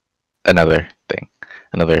another thing,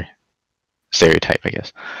 another stereotype, I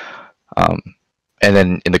guess. Um, and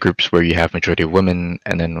then in the groups where you have majority of women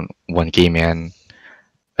and then one gay man,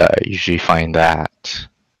 usually find that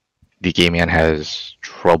the gay man has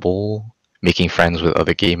trouble making friends with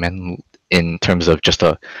other gay men in terms of just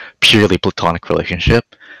a purely platonic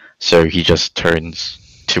relationship. So he just turns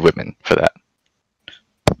to women for that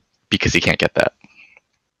because he can't get that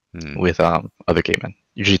Hmm. with other gay men.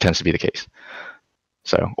 Usually tends to be the case.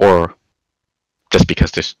 So, or just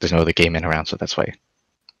because there's no other gay men around, so that's why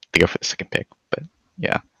they go for the second pick. But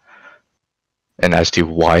yeah. And as to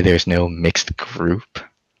why there's no mixed group,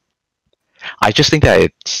 I just think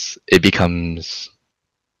that it becomes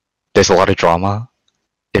there's a lot of drama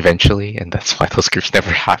eventually, and that's why those groups never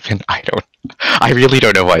happen. I really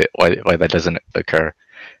don't know why that doesn't occur.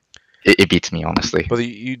 It beats me honestly. But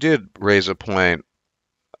you did raise a point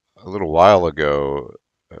a little while ago.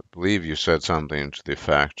 I believe you said something to the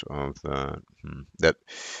effect of that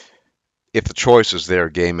if the choice is there,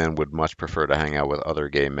 gay men would much prefer to hang out with other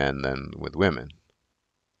gay men than with women.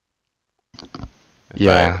 If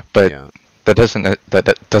I, Yeah, but yeah. that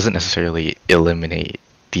doesn't necessarily eliminate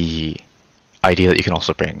the idea that you can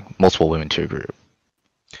also bring multiple women to a group.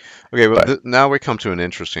 Okay, well, But now we come to an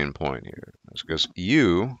interesting point here, because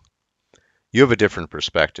you have a different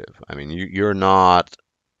perspective. I mean, you're not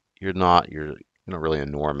really a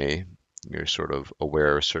normie. You're sort of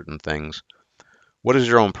aware of certain things. What is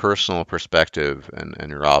your own personal perspective and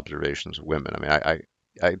your observations of women? I mean,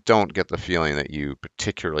 I don't get the feeling that you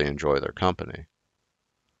particularly enjoy their company.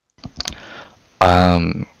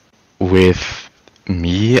 um, with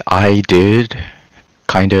me, I did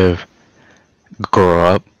kind of grow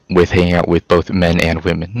up with hanging out with both men and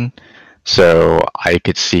women, so I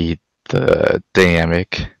could see the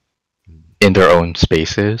dynamic in their own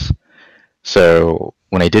spaces. So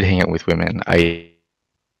when I did hang out with women, I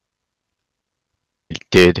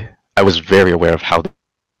was very aware of how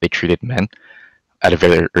they treated men at a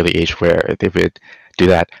very early age, where they would do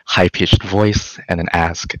that high pitched voice and then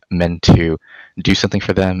ask men to do something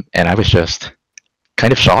for them, and I was just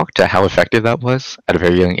kind of shocked at how effective that was at a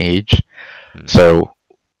very young age. Hmm. So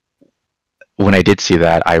when I did see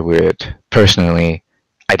that, I would personally,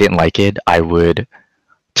 I didn't like it. I would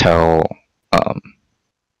tell um,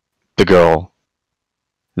 the girl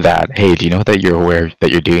that, hey, do you know that you're aware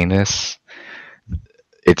that you're doing this?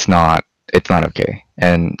 It's not, it's not okay.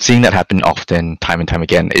 And seeing that happen often, time and time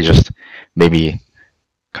again, it just made me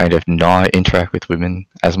kind of not interact with women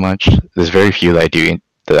as much. There's very few that I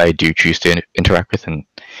do choose to interact with, and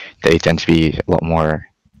they tend to be a lot more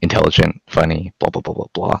intelligent, funny, blah blah blah blah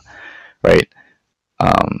blah. Right?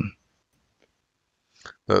 Um,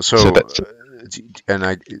 so So, that's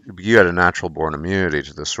and you had a natural born immunity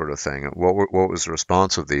to this sort of thing. What was the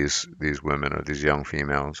response of these women or these young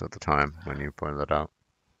females at the time when you pointed that out?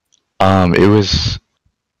 um, it was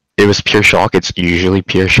it was pure shock. It's usually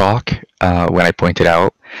pure shock when I point it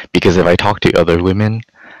out, because if I talk to other women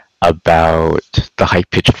about the high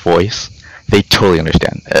pitched voice, they totally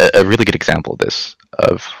understand. A really good example of this,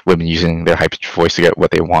 of women using their high pitched voice to get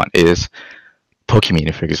what they want, is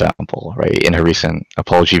Pokimane, for example, right? In her recent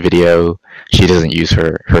apology video, she doesn't use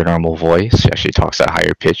her normal voice. She actually talks at a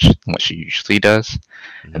higher pitch than what she usually does,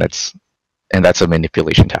 and Hmm. that's a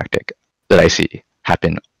manipulation tactic that I see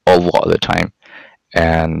happen a lot of the time,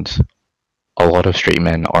 and a lot of straight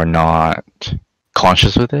men are not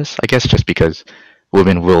conscious of this. I guess just because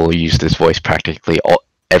women will use this voice practically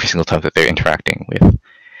every single time that they're interacting with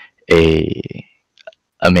a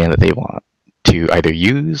a man that they want to either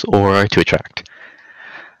use or to attract.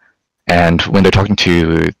 And when they're talking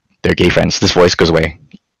to their gay friends, this voice goes away.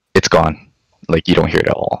 It's gone. Like you don't hear it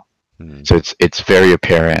at all. Hmm. So it's very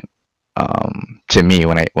apparent to me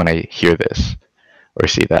when I hear this or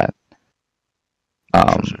see that.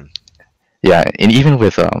 Um, Interesting. yeah, and even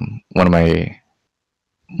with one of my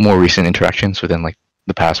more recent interactions within like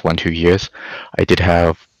the past 1 2 years, I did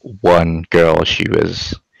have one girl. She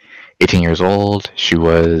was 18 years old. She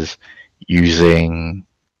was using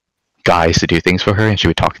guys to do things for her, and she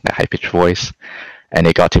would talk in that high pitched voice. And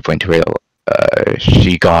it got to a point where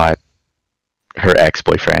she got her ex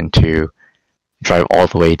boyfriend to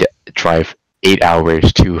drive 8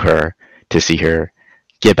 hours to her to see her,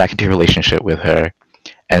 get back into a relationship with her,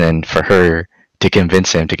 and then for her to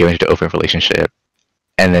convince him to get into an open relationship.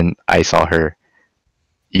 And then I saw her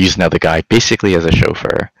use another guy basically as a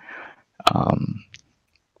chauffeur, um,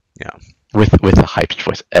 Yeah. with a high pitched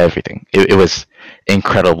voice, everything. It was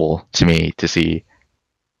incredible to me to see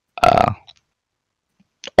uh,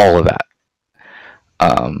 all of that.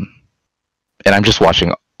 Um, and I'm just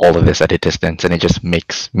watching all of this at a distance, and it just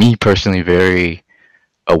makes me personally very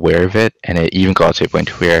aware of it. And it even got to a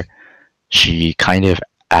point where she kind of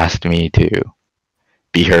asked me to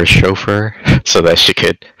be her chauffeur so that she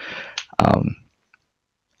could um,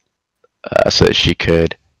 so that she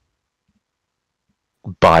could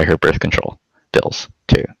buy her birth control pills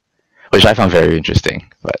too, which I found very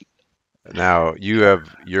interesting. But Now you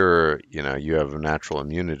have a natural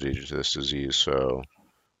immunity to this disease, so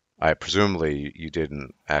I presumably you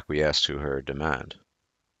didn't acquiesce to her demand.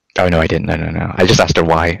 oh no, I didn't. No, no, no. I just asked her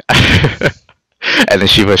why, and then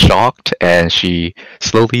she was shocked, and she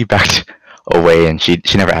slowly backed away, and she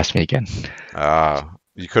never asked me again.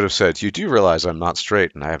 You could have said, "You do realize I'm not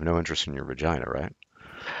straight and I have no interest in your vagina, right?"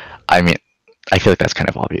 I mean, I feel like that's kind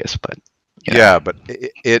of obvious, but you know, Yeah, but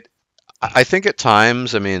I think at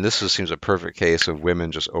times, I mean, seems a perfect case of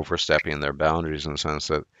women just overstepping their boundaries in the sense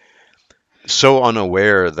that so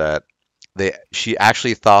unaware that she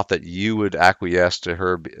actually thought that you would acquiesce to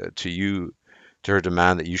her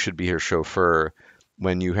demand that you should be her chauffeur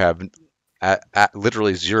when you have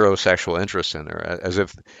literally zero sexual interest in her, as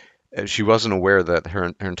if she wasn't aware that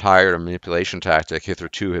her entire manipulation tactic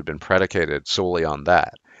hitherto had been predicated solely on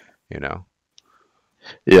that, you know?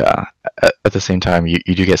 yeah. At the same time, you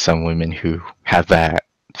do get some women who have that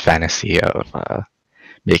fantasy of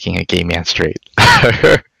making a gay man straight.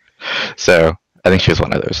 So I think she was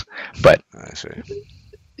one of those. But I see.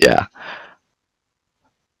 yeah,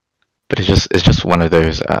 but it's just one of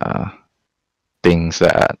those things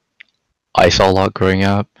that I saw a lot growing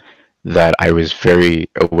up that I was very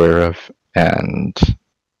aware of, and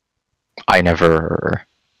I never.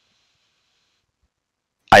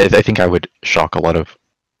 I think I would shock a lot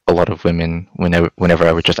of women whenever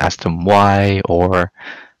I would just ask them why, or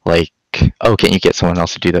like, oh, can't you get someone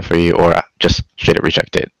else to do that for you, or just straight up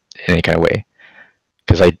reject it in any kind of way.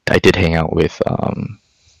 Because I did hang out with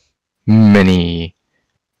many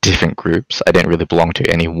different groups. I didn't really belong to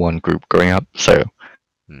any one group growing up, so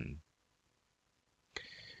Hmm.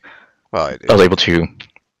 Well, I was able to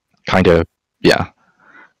kind of, yeah.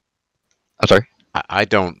 I'm sorry. I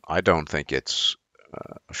don't think it's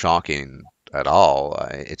shocking at all.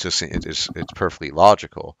 It's perfectly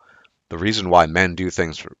logical. The reason why men do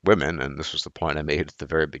things for women, and this was the point I made at the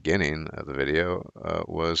very beginning of the video,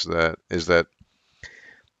 is that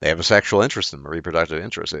they have a sexual interest in them, a reproductive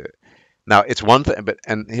interest. Now, it's one thing,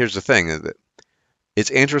 and here's the thing: is that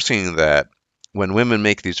it's interesting that when women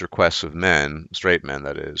make these requests of men, straight men,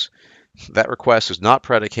 that is, that request is not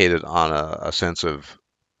predicated on a sense of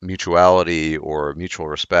mutuality or mutual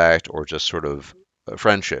respect or just sort of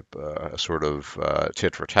friendship, a sort of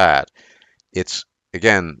tit for tat. It's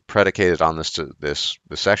again predicated on this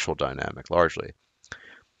the sexual dynamic largely,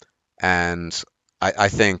 and I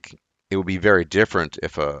think it would be very different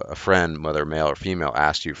if a friend, whether male or female,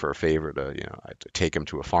 asked you for a favor to take him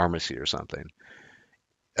to a pharmacy or something,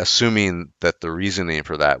 assuming that the reasoning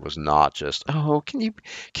for that was not just, oh, can you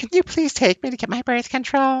please take me to get my birth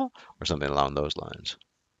control or something along those lines.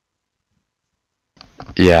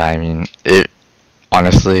 Yeah, I mean, it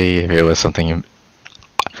honestly, if it was something,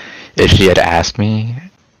 if she had asked me,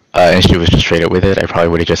 and she was just straight up with it, I probably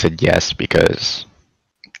would have just said yes because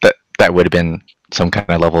that would have been some kind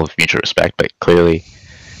of level of mutual respect. But clearly,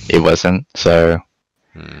 it wasn't. So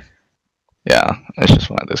Hmm. yeah, it's just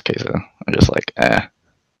one of those cases. I'm just like, eh. So,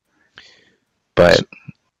 But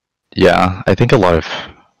Yeah, I think a lot of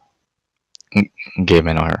gay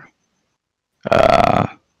men are uh,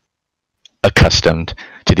 accustomed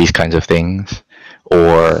to these kinds of things,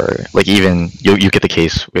 or like even you get the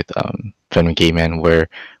case with feminine gay men where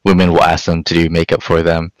women will ask them to do makeup for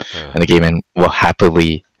them, and the gay men will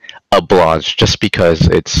happily oblige just because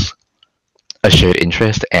it's a shared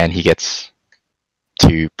interest and he gets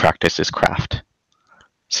to practice his craft.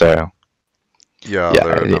 So Yeah, yeah,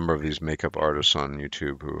 there are a number of these makeup artists on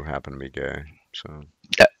YouTube who happen to be gay. So,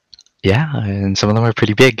 yeah, and some of them are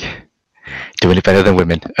pretty big, yeah, doing it better than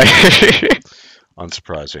women.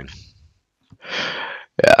 unsurprising.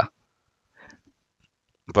 Yeah,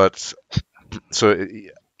 But so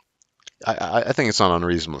I think it's not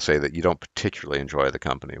unreasonable to say that you don't particularly enjoy the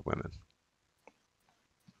company of women.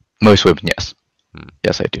 most women, yes, Hmm.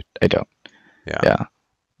 yes, I do. I don't. Yeah, Yeah,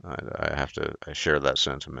 I share that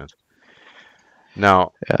sentiment.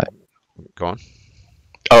 Now, yeah. go on.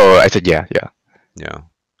 Oh, I said yeah, yeah. Yeah.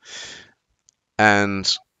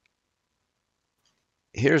 And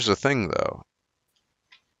here's the thing, though.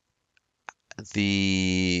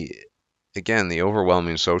 The Again, the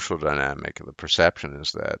overwhelming social dynamic, the perception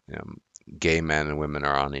is that gay men and women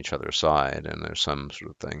are on each other's side, and there's some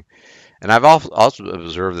sort of thing. And I've also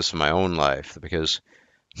observed this in my own life because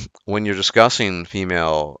when you're discussing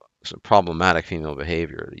problematic female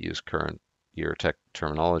behavior, to use current year tech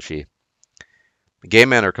terminology, gay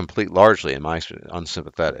men are largely, in my experience,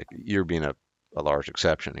 unsympathetic. You're being a large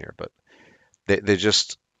exception here, but they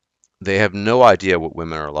just they have no idea what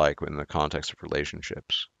women are like in the context of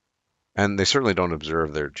relationships. And they certainly don't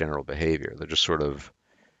observe their general behavior. They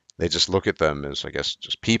just look at them as, I guess,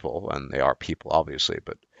 just people, and they are people, obviously.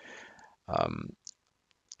 But um,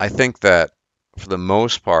 I think that for the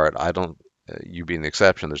most part, I don't, you being the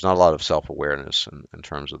exception, there's not a lot of self-awareness in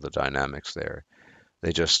terms of the dynamics there.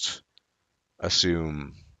 They just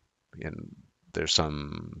assume there's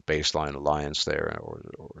some baseline alliance there or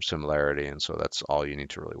similarity, and so that's all you need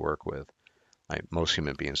to really work with. Most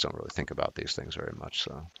human beings don't really think about these things very much,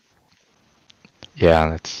 so.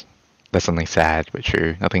 Yeah, that's something sad but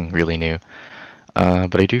true. Nothing really new.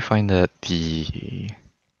 But I do find that I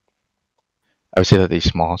would say that the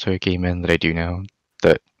small sort of gay men that I do know,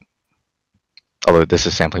 that although this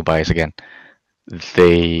is sampling bias again,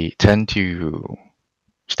 they tend to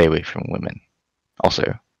stay away from women.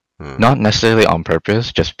 Also, Hmm, not necessarily on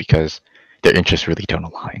purpose, just because their interests really don't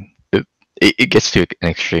align. It gets to an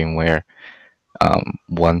extreme where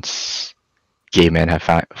once gay men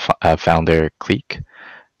have found their clique,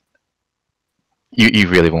 you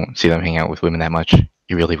really won't see them hang out with women that much.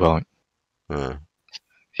 You really won't. hmm.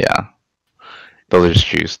 Yeah, they'll just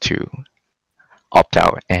choose to opt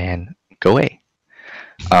out and go away.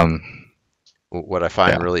 Um, What I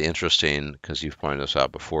find yeah, really interesting, because you've pointed this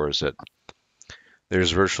out before, is that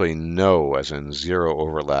there's virtually no, as in zero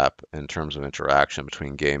overlap in terms of interaction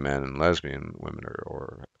between gay men and lesbian women,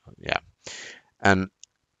 or yeah. And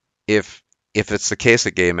if if it's the case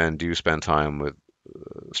that gay men do spend time with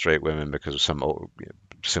straight women because of some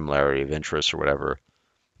similarity of interest or whatever,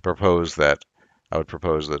 propose that I would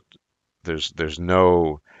propose that there's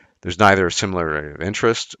no there's neither a similar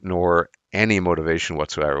interest nor any motivation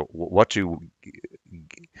whatsoever. What do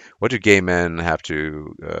gay men have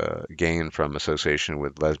to gain from association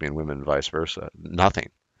with lesbian women and vice versa? Nothing.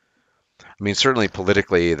 I mean, certainly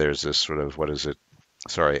politically, there's this sort of, what is it?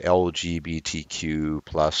 Sorry, LGBTQ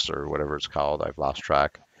plus or whatever it's called. I've lost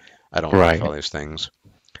track. I don't really right. follow these things.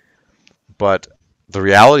 But the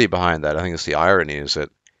reality behind that, I think it's the irony, is that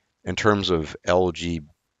in terms of LG,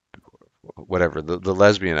 whatever, the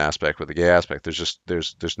lesbian aspect with the gay aspect,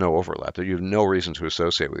 there's no overlap. You have no reason to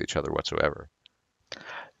associate with each other whatsoever.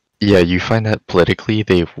 Yeah, you find that politically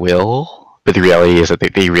they will, but the reality is that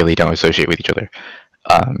they really don't associate with each other.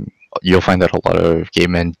 Um, you'll find that a lot of gay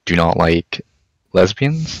men do not like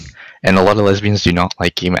lesbians, and a lot of lesbians do not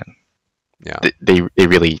like gay men. Yeah. They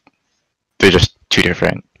really they're just two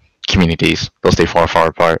different communities. They'll stay far far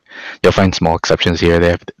apart. You'll find small exceptions here or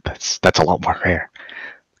there, but that's a lot more rare.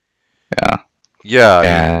 Yeah, Yeah, I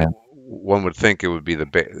mean, and one would think it would be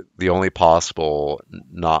the only possible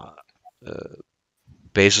not uh,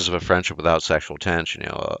 basis of a friendship without sexual tension.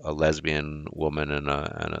 A lesbian woman and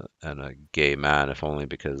a gay man, if only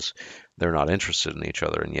because they're not interested in each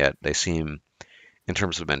other, and yet they seem, in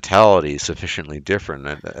terms of mentality, sufficiently different.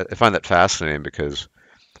 I find that fascinating because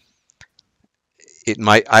it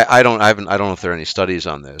might. I don't know if there are any studies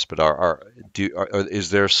on this, but is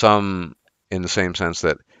there some, in the same sense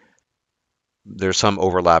that there's some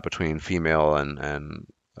overlap between female and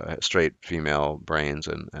straight female brains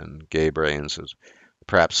and gay brains. There's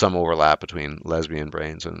perhaps some overlap between lesbian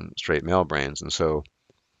brains and straight male brains. And so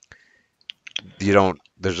you don't,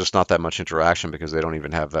 there's just not that much interaction because they don't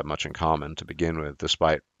even have that much in common to begin with,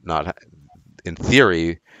 despite not, in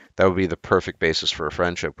theory, that would be the perfect basis for a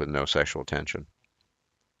friendship with no sexual tension.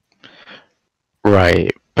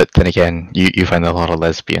 Right. But then again, you find that a lot of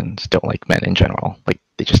lesbians don't like men in general. Like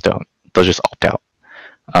they just don't. They'll just opt out.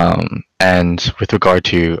 And with regard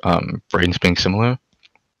to brains being similar,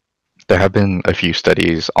 there have been a few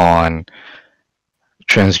studies on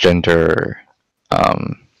transgender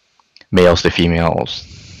um, males to females,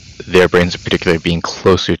 their brains in particular being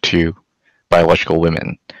closer to biological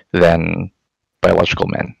women than biological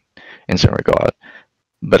men in some regard.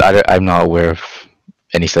 But I'm not aware of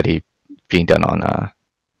any study being done on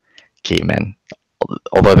gay men.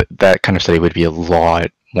 Although that kind of study would be a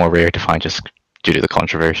lot more rare to find just due to the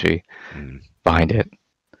controversy Mm. behind it.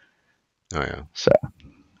 Oh yeah. So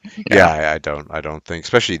Yeah, yeah, I don't think,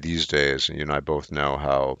 especially these days, you and I both know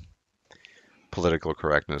how political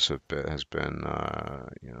correctness has been,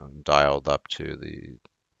 dialed up to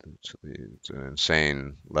an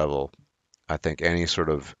insane level. I think any sort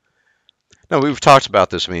of, no, we've talked about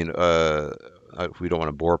this. I mean, we don't want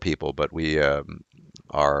to bore people, but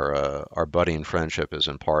our budding friendship is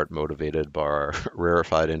in part motivated by our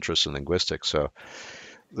rarefied interest in linguistics. So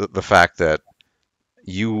the fact that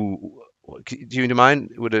you do you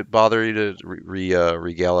mind? Would it bother you to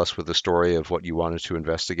regale us with the story of what you wanted to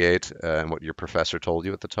investigate and what your professor told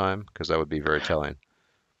you at the time? Because that would be very telling.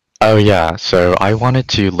 oh yeah, so I wanted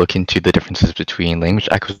to look into the differences between language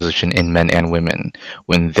acquisition in men and women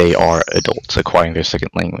when they are adults acquiring their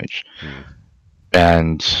second language. Hmm.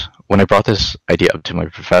 And when I brought this idea up to my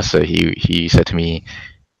professor, he said to me,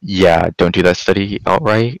 "Yeah, don't do that study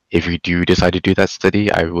outright. If you do decide to do that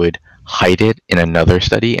study, I would hide it in another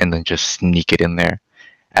study and then just sneak it in there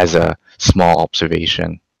as a small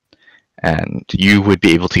observation. And you would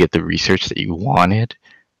be able to get the research that you wanted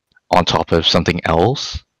on top of something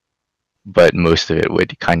else, but most of it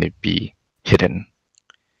would kind of be hidden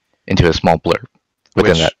into a small blurb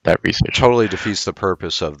within Which that research." totally defeats the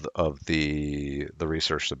purpose of the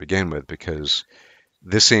research to begin with, because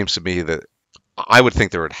this seems to me that I would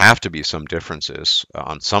think there would have to be some differences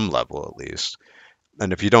on some level at least.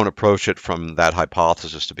 And if you don't approach it from that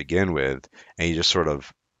hypothesis to begin with, and you just sort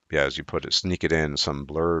of, yeah, as you put it, sneak it in some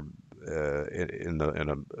blurb in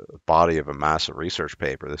a body of a massive research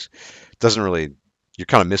paper, this doesn't really, you're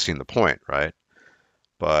kind of missing the point, right?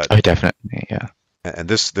 But Oh, definitely, yeah. and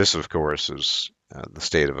this of course is the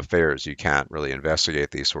state of affairs. You can't really investigate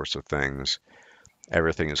these sorts of things.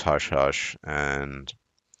 Everything is hush hush, and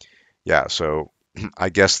yeah, so I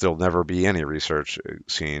guess there'll never be any research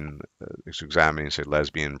seen examining, say,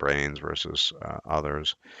 lesbian brains versus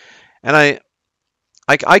others. And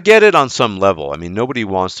I get it on some level. I mean, nobody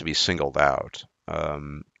wants to be singled out. I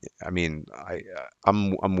mean,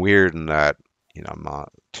 I'm weird in that, I'm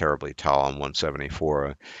not terribly tall. I'm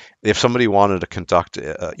 174. If somebody wanted to conduct,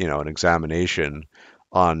 an examination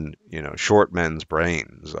on, short men's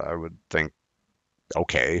brains, I would think,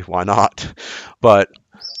 okay, why not? But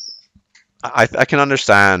I can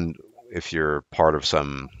understand if you're part of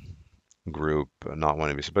some group not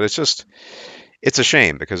wanting to be, but it's a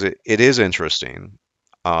shame because it is interesting.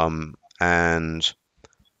 And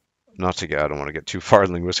not to get, I don't want to get too far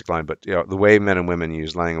in linguistic line, but the way men and women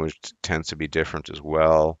use language tends to be different as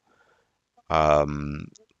well. Um,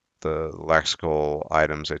 the lexical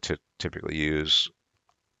items they typically use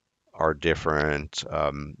are different.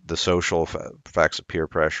 The social effects of peer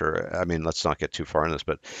pressure. I mean, let's not get too far in this,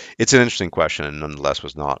 but it's an interesting question, and nonetheless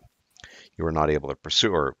you were not able to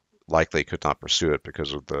pursue, or likely could not pursue it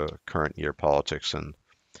because of the current year politics and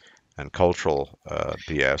cultural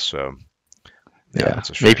BS. So yeah, Yeah, it's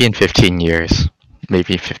a maybe shame. in 15 years.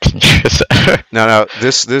 Maybe 15 years. Now,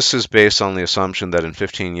 this is based on the assumption that in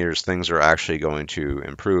 15 years things are actually going to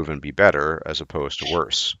improve and be better as opposed to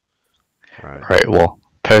worse, right? Right, well,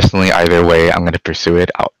 personally, either way, I'm going to pursue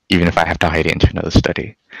it, even if I have to hide it into another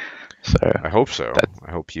study. So, I hope so. that,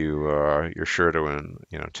 I hope you're sure to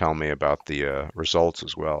tell me about the results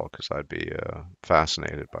as well, because I'd be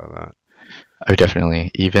fascinated by that. oh,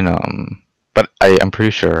 definitely. Even, but I'm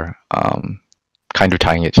pretty sure, kind of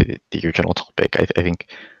tying it to the original topic, I think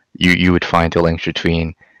you would find the links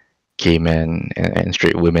between gay men and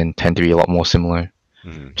straight women tend to be a lot more similar,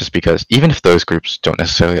 Mhm. just because even if those groups don't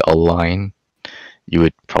necessarily align, you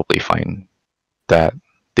would probably find that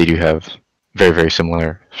they do have very, very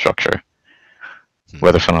similar structure, Hmm.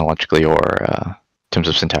 whether phonologically or in terms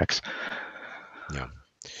of syntax. Yeah.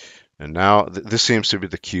 And now this seems to be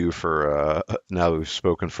the cue for now that we've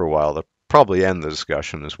spoken for a while to probably end the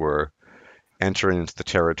discussion, as we're entering into the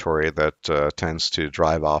territory that tends to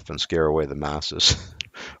drive off and scare away the masses.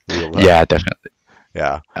 We'll, Yeah, definitely.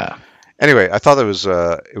 yeah. Uh, Anyway, I thought it was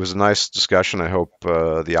a nice discussion. I hope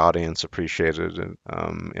the audience appreciated it.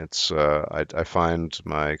 I find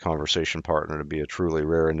my conversation partner to be a truly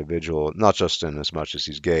rare individual, not just in as much as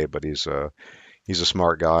he's gay, but he's a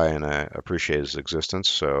smart guy, and I appreciate his existence.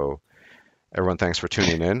 So everyone, thanks for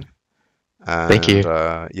tuning in, Thank and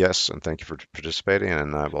you. yes, and thank you for participating.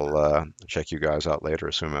 And I will check you guys out later,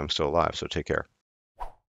 assuming I'm still alive. So take care.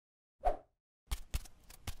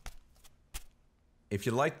 If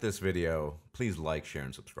you liked this video, please like, share,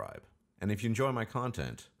 and subscribe. And if you enjoy my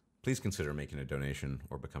content, please consider making a donation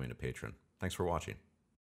or becoming a patron. Thanks for watching.